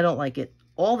don't like it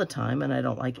all the time, and I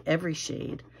don't like every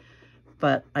shade,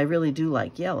 but I really do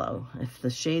like yellow. If the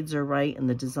shades are right and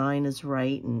the design is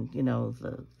right, and you know,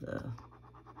 the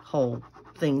whole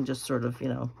thing just sort of, you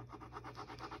know,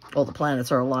 all the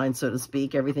planets are aligned, so to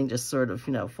speak, everything just sort of,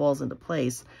 you know, falls into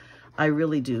place. I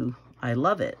really do. I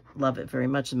love it very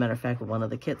much. As a matter of fact, one of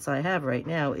the kits I have right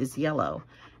now is yellow,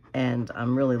 and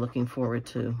I'm really looking forward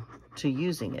to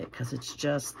using it because it's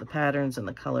just the patterns and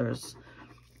the colors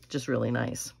just really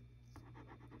nice.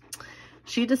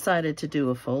 She decided to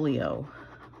do a folio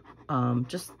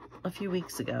just a few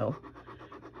weeks ago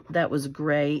that was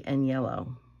gray and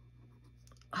yellow.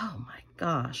 Oh my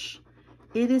gosh,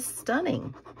 it is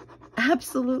stunning,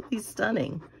 absolutely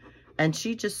stunning. And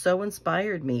she just so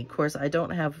inspired me. Of course, I don't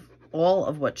have all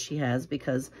of what she has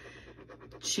because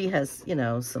she has, you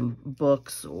know, some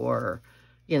books or,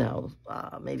 you know,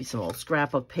 maybe some old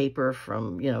scrapbook paper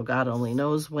from, you know, God only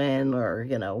knows when, or,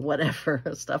 you know, whatever,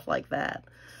 stuff like that.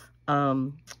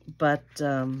 You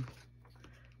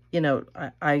know,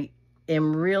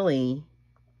 am really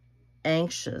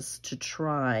anxious to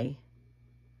try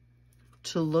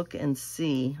to look and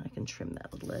see, I can trim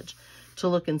that little edge, to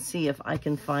look and see if I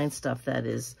can find stuff that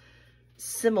is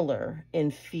similar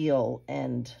in feel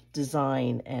and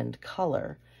design and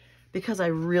color, because I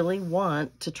really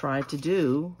want to try to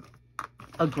do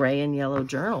a gray and yellow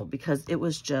journal, because it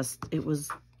was,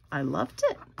 I loved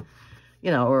it,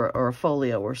 you know, or a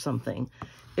folio or something.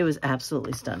 It was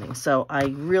absolutely stunning. So I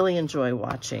really enjoy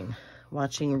watching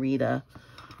Rita.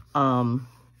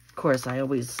 Of course, I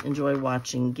always enjoy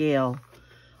watching Gail,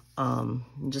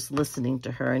 just listening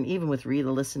to her, and even with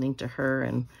Rita, listening to her,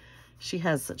 and she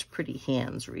has such pretty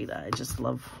hands, Rita. I just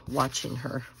love watching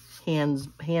her hand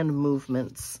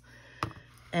movements.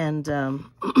 And,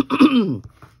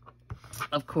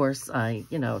 of course,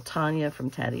 you know, Tanya from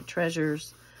Tatty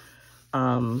Treasures,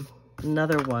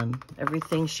 another one,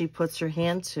 everything she puts her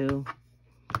hand to,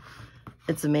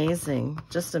 it's amazing,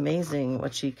 just amazing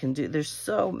what she can do. There's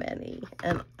so many,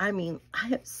 and I mean, I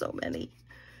have so many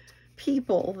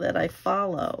people that I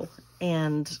follow,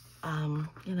 and,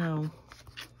 you know,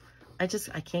 I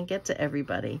can't get to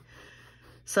everybody.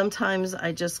 Sometimes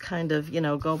I just kind of, you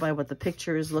know, go by what the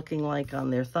picture is looking like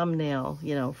on their thumbnail,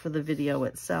 you know, for the video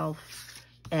itself.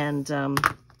 And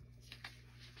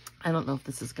I don't know if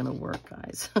this is going to work,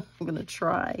 guys. I'm going to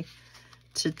try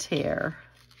to tear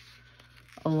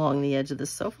along the edge of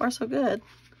this. So far, so good.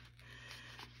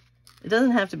 It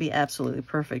doesn't have to be absolutely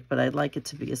perfect, but I'd like it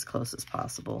to be as close as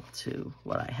possible to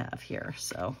what I have here.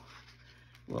 So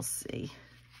we'll see.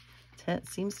 It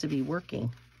seems to be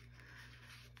working.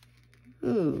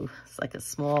 Ooh, it's like a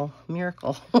small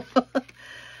miracle.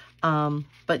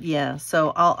 But yeah,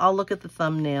 so I'll look at the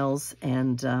thumbnails,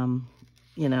 and,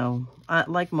 you know,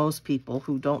 like most people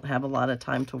who don't have a lot of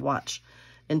time to watch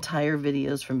entire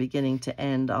videos from beginning to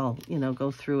end, I'll, you know,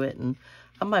 go through it, and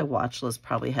my watch list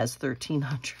probably has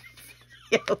 1,300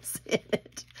 videos in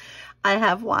it. I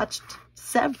have watched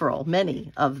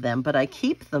many of them, but I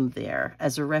keep them there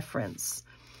as a reference.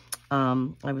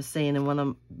 I was saying in one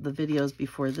of the videos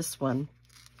before this one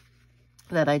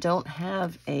that I don't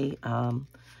have an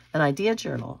idea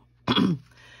journal.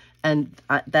 And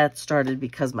that started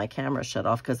because my camera shut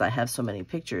off, because I have so many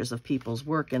pictures of people's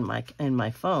work in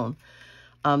my phone,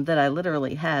 that I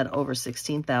literally had over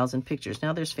 16,000 pictures.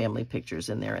 Now there's family pictures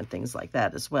in there and things like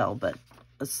that as well. But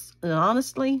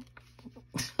honestly,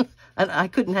 I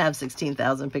couldn't have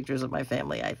 16,000 pictures of my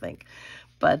family, I think.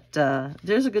 But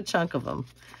there's a good chunk of them.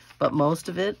 But most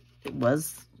of it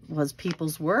was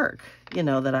people's work, you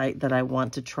know, that I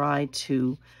want to try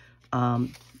to,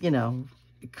 you know,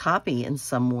 copy in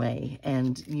some way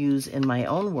and use in my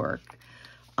own work.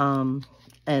 And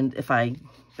if I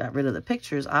got rid of the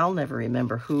pictures, I'll never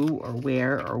remember who or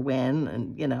where or when,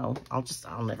 and, you know, I'll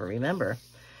never remember.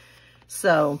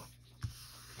 So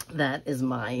that is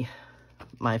my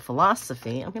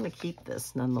philosophy. I'm going to keep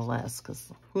this nonetheless,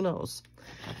 because who knows?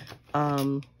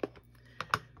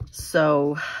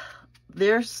 So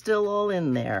they're still all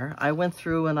in there. I went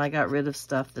through and I got rid of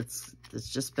stuff that's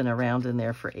just been around in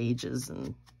there for ages,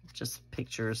 and just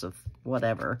pictures of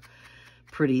whatever,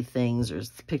 pretty things, or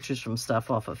pictures from stuff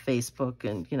off of Facebook,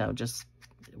 and, you know, just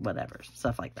whatever,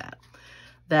 stuff like that.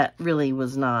 That really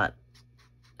was not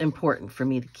important for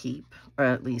me to keep, or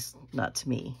at least not to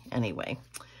me anyway.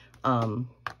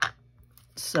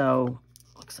 So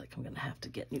looks like I'm going to have to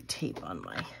get new tape on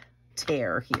my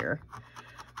tear here.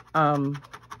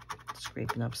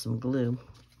 Scraping up some glue.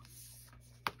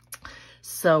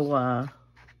 So,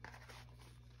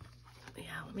 yeah,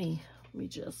 let me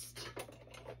just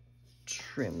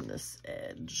trim this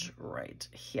edge right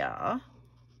here.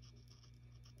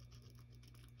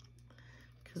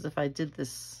 Because if I did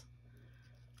this,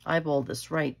 eyeball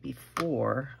this right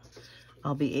before,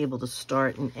 I'll be able to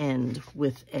start and end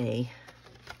with a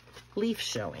leaf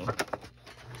showing.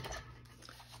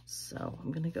 So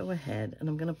I'm going to go ahead and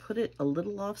I'm going to put it a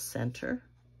little off center,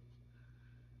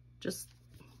 just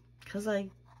because I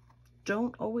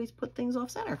don't always put things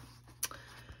off center.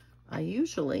 I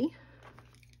usually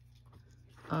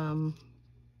put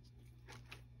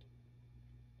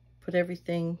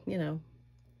everything, you know,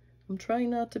 I'm trying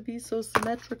not to be so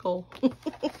symmetrical.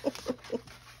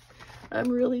 I'm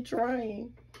really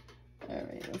trying. All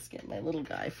right, let's get my little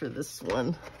guy for this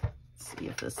one. Let's see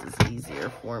if this is easier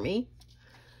for me.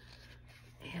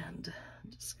 And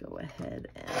just go ahead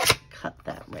and cut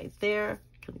that right there.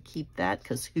 Gonna keep that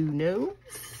because who knows?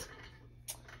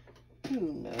 Who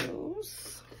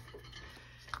knows?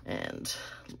 And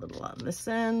a little on this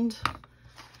end.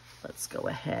 Let's go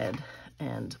ahead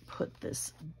and put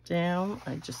this down.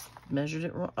 I just measured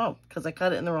it wrong. Oh, because I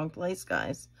cut it in the wrong place,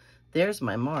 guys. there's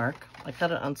my mark. I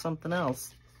cut it on something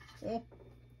else.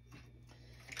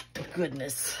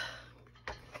 Goodness.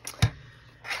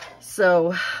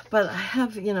 So, but I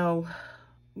have, you know,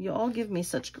 you all give me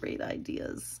such great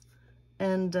ideas.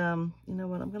 And you know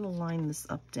what? I'm going to line this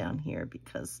up down here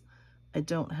because I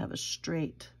don't have a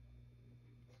straight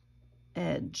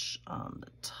edge on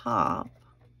the top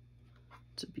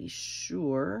to be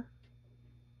sure.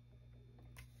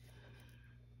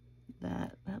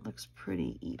 That looks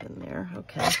pretty even there.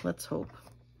 Okay, let's hope.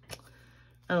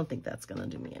 I don't think that's going to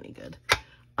do me any good.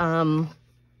 But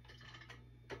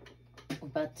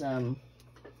I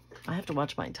have to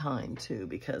watch my time too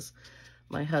because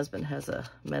my husband has a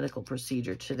medical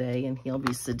procedure today and he'll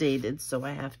be sedated, so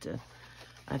I have to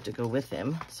go with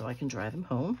him so I can drive him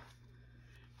home.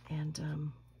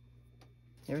 And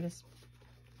here it is.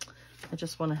 I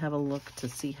just want to have a look to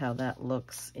see how that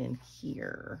looks in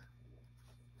here.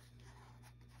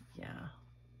 Yeah.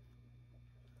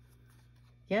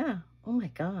 Yeah. Oh my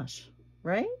gosh.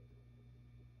 Right?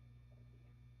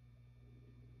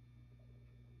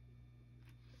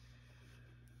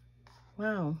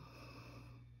 Wow.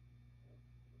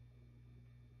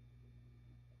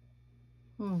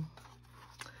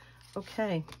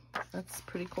 Okay. That's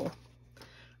pretty cool.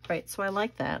 Right. So I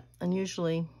like that. And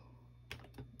usually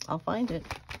I'll find it.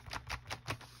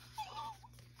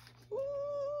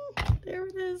 There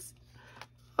it is.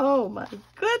 Oh my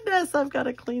goodness, I've got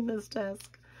to clean this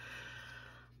desk.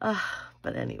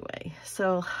 But anyway,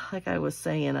 so like I was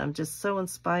saying, I'm just so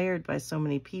inspired by so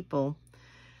many people.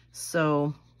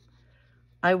 So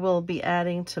I will be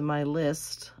adding to my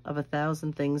list of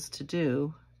 1,000 things to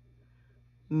do,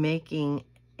 making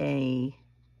a,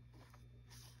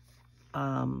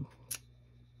 and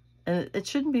it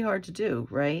shouldn't be hard to do,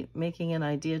 right? Making an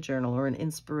idea journal or an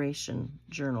inspiration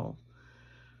journal.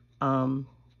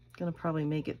 Gonna probably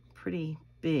make it pretty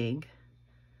big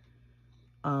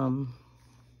to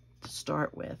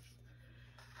start with,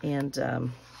 and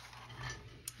I'm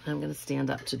gonna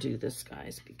stand up to do this,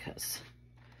 guys, because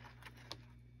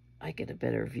I get a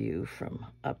better view from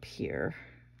up here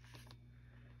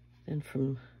than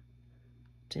from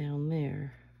down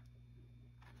there.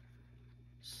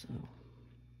 So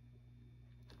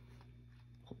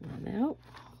pull that out,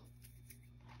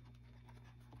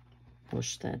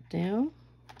 push that down.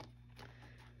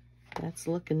 That's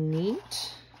looking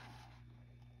neat.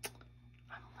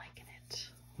 I'm liking it.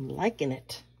 I'm liking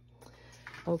it.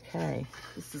 Okay,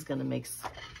 this is gonna make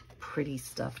pretty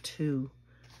stuff too.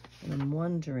 And I'm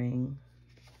wondering,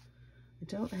 I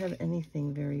don't have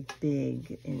anything very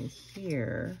big in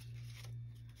here,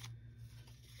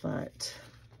 but,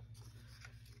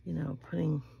 you know,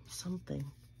 putting something.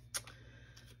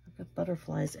 I've got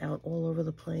butterflies out all over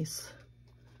the place.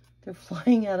 They're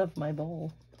flying out of my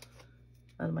bowl.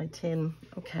 Out of my tin.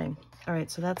 Okay. All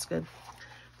right. So that's good.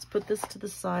 Let's put this to the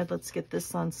side. Let's get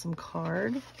this on some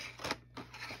card.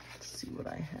 Let's see what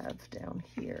I have down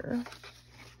here.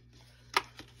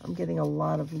 I'm getting a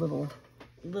lot of little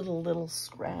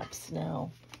scraps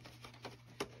now.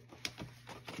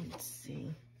 Let's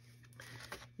see.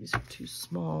 These are too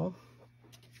small.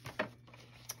 Okay.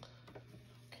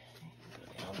 Go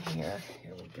down here.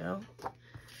 Here we go.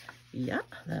 Yeah,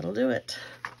 that'll do it.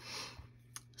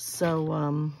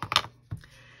 So,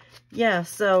 yeah,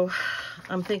 so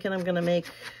I'm thinking I'm going to make,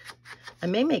 I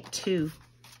may make 2,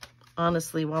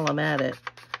 honestly, while I'm at it.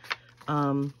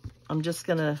 I'm just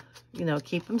going to, you know,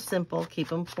 keep them simple, keep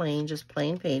them plain, just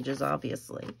plain pages,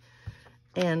 obviously.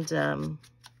 And,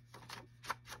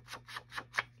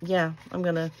 yeah, I'm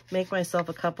going to make myself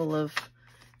a couple of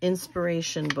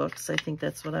inspiration books. I think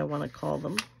that's what I want to call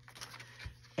them.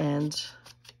 And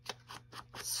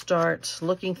start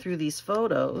looking through these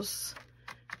photos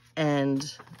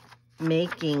and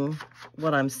making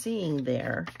what I'm seeing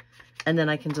there, and then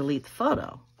I can delete the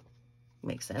photo.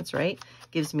 Makes sense, right?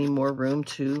 Gives me more room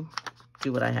to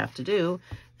do what I have to do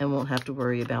and won't have to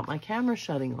worry about my camera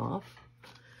shutting off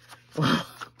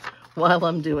while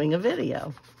I'm doing a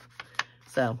video.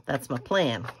 So that's my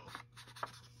plan.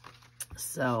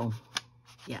 So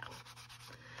yeah.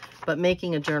 But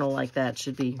making a journal like that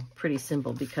should be pretty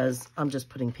simple because I'm just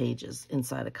putting pages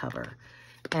inside a cover,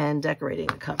 and decorating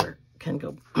a cover can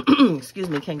go, excuse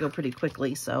me, can go pretty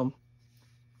quickly. So,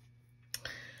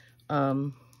 yeah,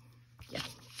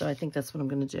 so I think that's what I'm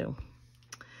going to do.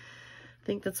 I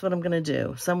think that's what I'm going to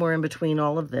do, somewhere in between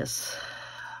all of this.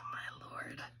 Oh, my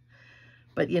Lord.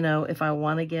 But, you know, if I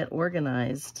want to get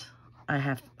organized, I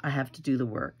have to do the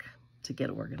work to get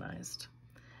organized.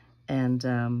 And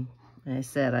I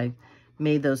said, I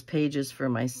made those pages for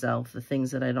myself, the things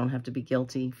that I don't have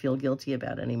to feel guilty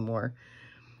about anymore.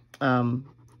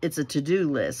 it's a to-do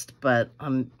list, but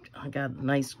I got a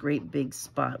nice, great big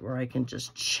spot where I can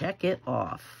just check it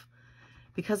off,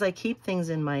 because I keep things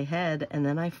in my head and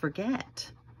then I forget,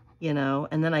 you know,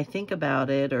 and then I think about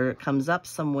it, or it comes up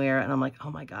somewhere and I'm like, oh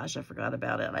my gosh, I forgot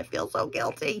about it. And I feel so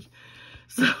guilty.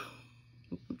 So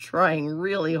I'm trying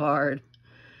really hard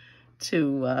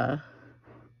to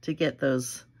get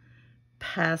those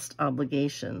past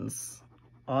obligations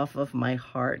off of my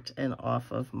heart and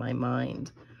off of my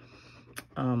mind,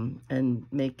 and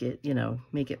make it, you know,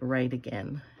 make it right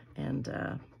again,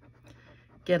 and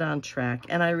get on track.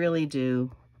 And I really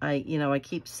do. You know, I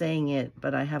keep saying it,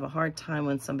 but I have a hard time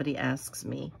when somebody asks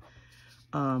me,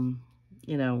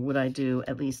 you know, would I do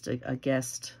at least a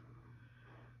guest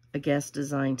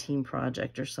design team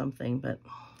project or something, but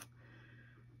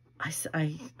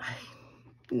I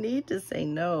need to say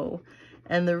no.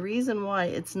 And the reason why,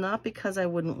 it's not because I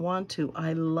wouldn't want to.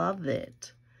 I love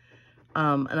it.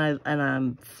 And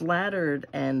I'm flattered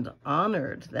and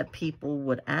honored that people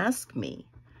would ask me.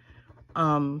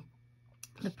 The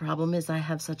problem is I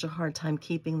have such a hard time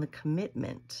keeping the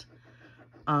commitment,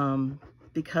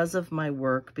 because of my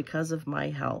work, because of my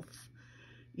health,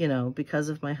 you know, because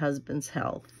of my husband's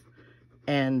health.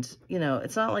 And, you know,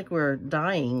 it's not like we're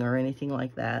dying or anything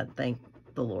like that, thank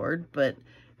the Lord, but,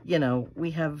 you know, we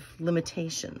have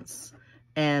limitations.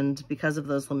 And because of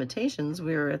those limitations,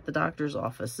 we were at the doctor's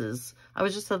offices. I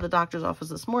was just at the doctor's office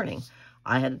this morning.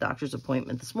 I had a doctor's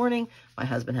appointment this morning. My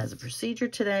husband has a procedure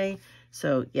today.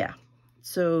 So, yeah.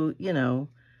 So, you know,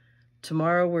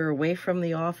 tomorrow we're away from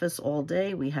the office all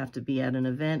day. We have to be at an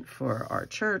event for our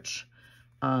church,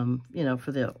 you know,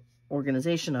 for the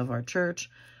organization of our church.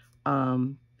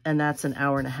 And that's an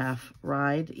 1.5-hour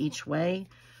ride each way.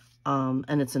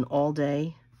 And it's an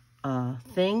all-day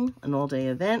thing, an all-day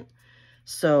event.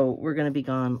 So we're going to be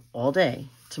gone all day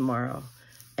tomorrow.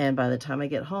 And by the time I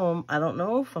get home, I don't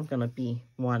know if I'm going to be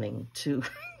wanting to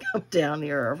come down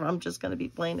here, or if I'm just going to be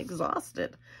plain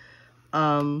exhausted.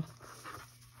 You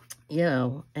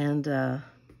know, and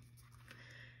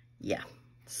yeah.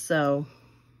 So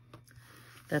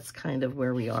that's kind of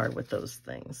where we are with those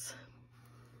things.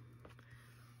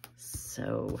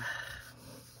 So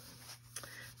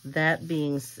that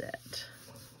being said,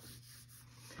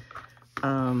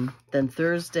 then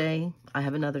Thursday, I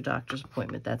have another doctor's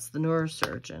appointment. That's the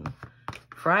neurosurgeon.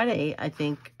 Friday, I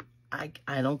think, I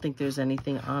don't think there's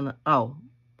anything on, oh,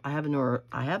 I have the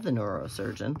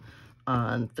neurosurgeon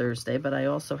on Thursday, but I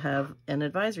also have an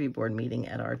advisory board meeting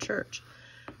at our church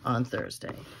on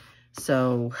Thursday.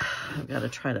 So I've got to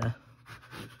try to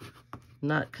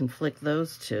not conflict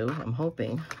those two, I'm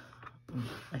hoping.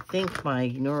 I think my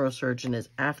neurosurgeon is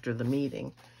after the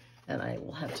meeting, and I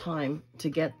will have time to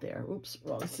get there. Oops,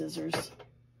 wrong scissors.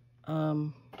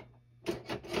 Here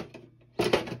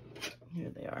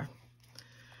they are.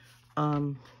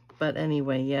 But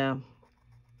anyway, yeah.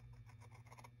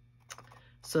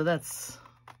 So that's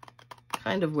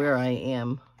kind of where I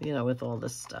am, you know, with all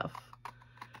this stuff.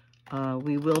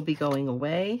 We will be going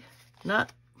away,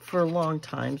 not for long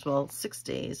times, well, 6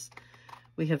 days.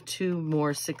 We have 2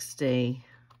 more 6-day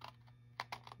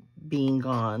being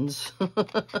gones.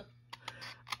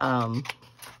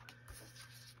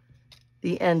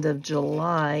 The end of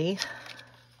July,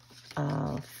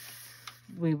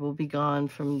 we will be gone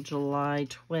from July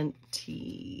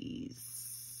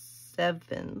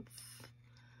 27th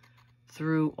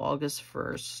through August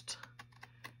 1st.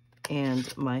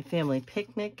 And my family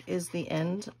picnic is the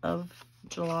end of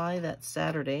July, that's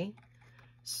Saturday.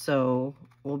 So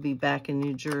we'll be back in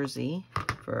New Jersey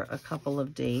for a couple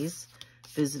of days,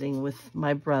 visiting with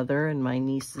my brother and my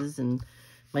nieces and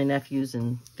my nephews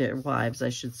and their wives, I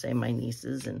should say, my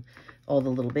nieces and all the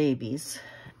little babies,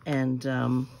 and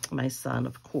my son,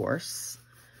 of course.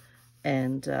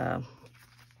 And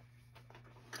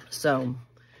so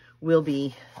we'll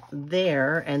be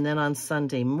there. And then on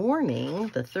Sunday morning,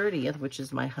 the 30th, which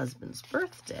is my husband's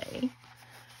birthday,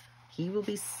 he will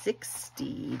be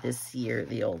 60 this year,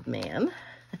 the old man.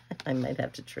 I might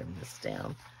have to trim this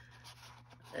down.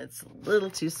 It's a little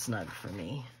too snug for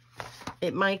me.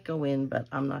 It might go in, but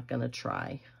I'm not going to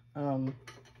try. Okay,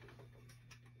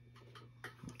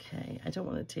 I don't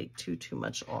want to take too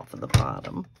much off of the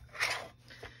bottom.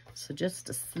 So just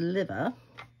a sliver.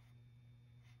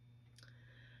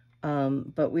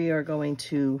 But we are going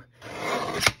to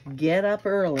get up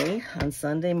early on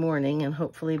Sunday morning and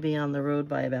hopefully be on the road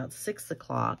by about 6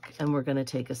 o'clock. And we're going to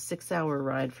take a 6-hour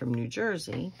ride from New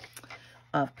Jersey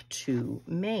up to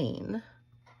Maine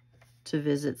to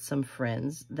visit some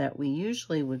friends that we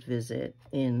usually would visit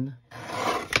in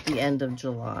the end of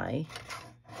July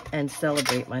and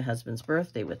celebrate my husband's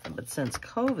birthday with them. But since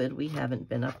COVID, we haven't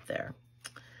been up there.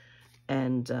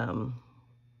 And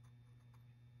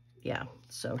yeah,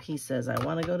 so he says, I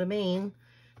want to go to Maine,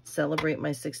 celebrate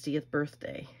my 60th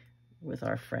birthday with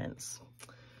our friends.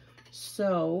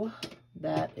 So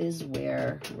that is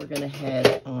where we're going to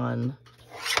head on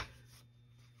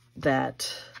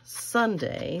that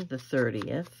Sunday, the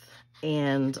 30th.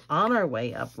 And on our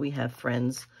way up, we have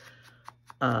friends,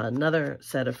 another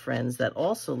set of friends that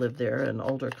also live there, an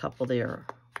older couple. They are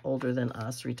older than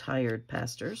us, retired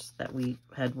pastors that we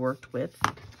had worked with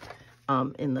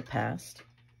in the past.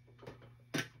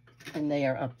 And they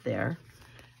are up there.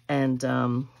 And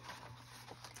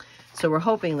so we're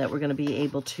hoping that we're going to be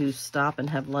able to stop and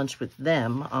have lunch with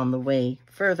them on the way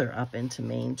further up into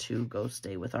Maine to go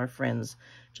stay with our friends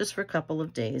just for a couple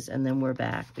of days. And then we're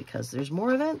back because there's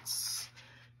more events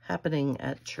happening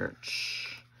at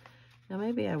church. Now,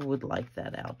 maybe I would like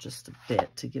that out just a bit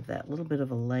to give that little bit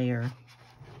of a layer,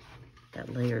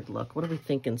 that layered look. What are we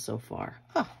thinking so far?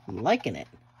 Huh, I'm liking it.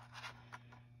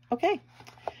 Okay.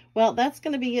 Well, that's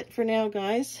going to be it for now,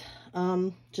 guys.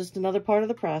 Just another part of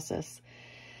the process.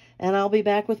 And I'll be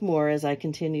back with more as I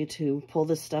continue to pull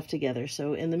this stuff together.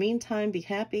 So in the meantime, be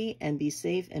happy and be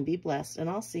safe and be blessed. And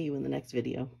I'll see you in the next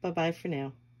video. Bye-bye for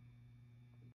now.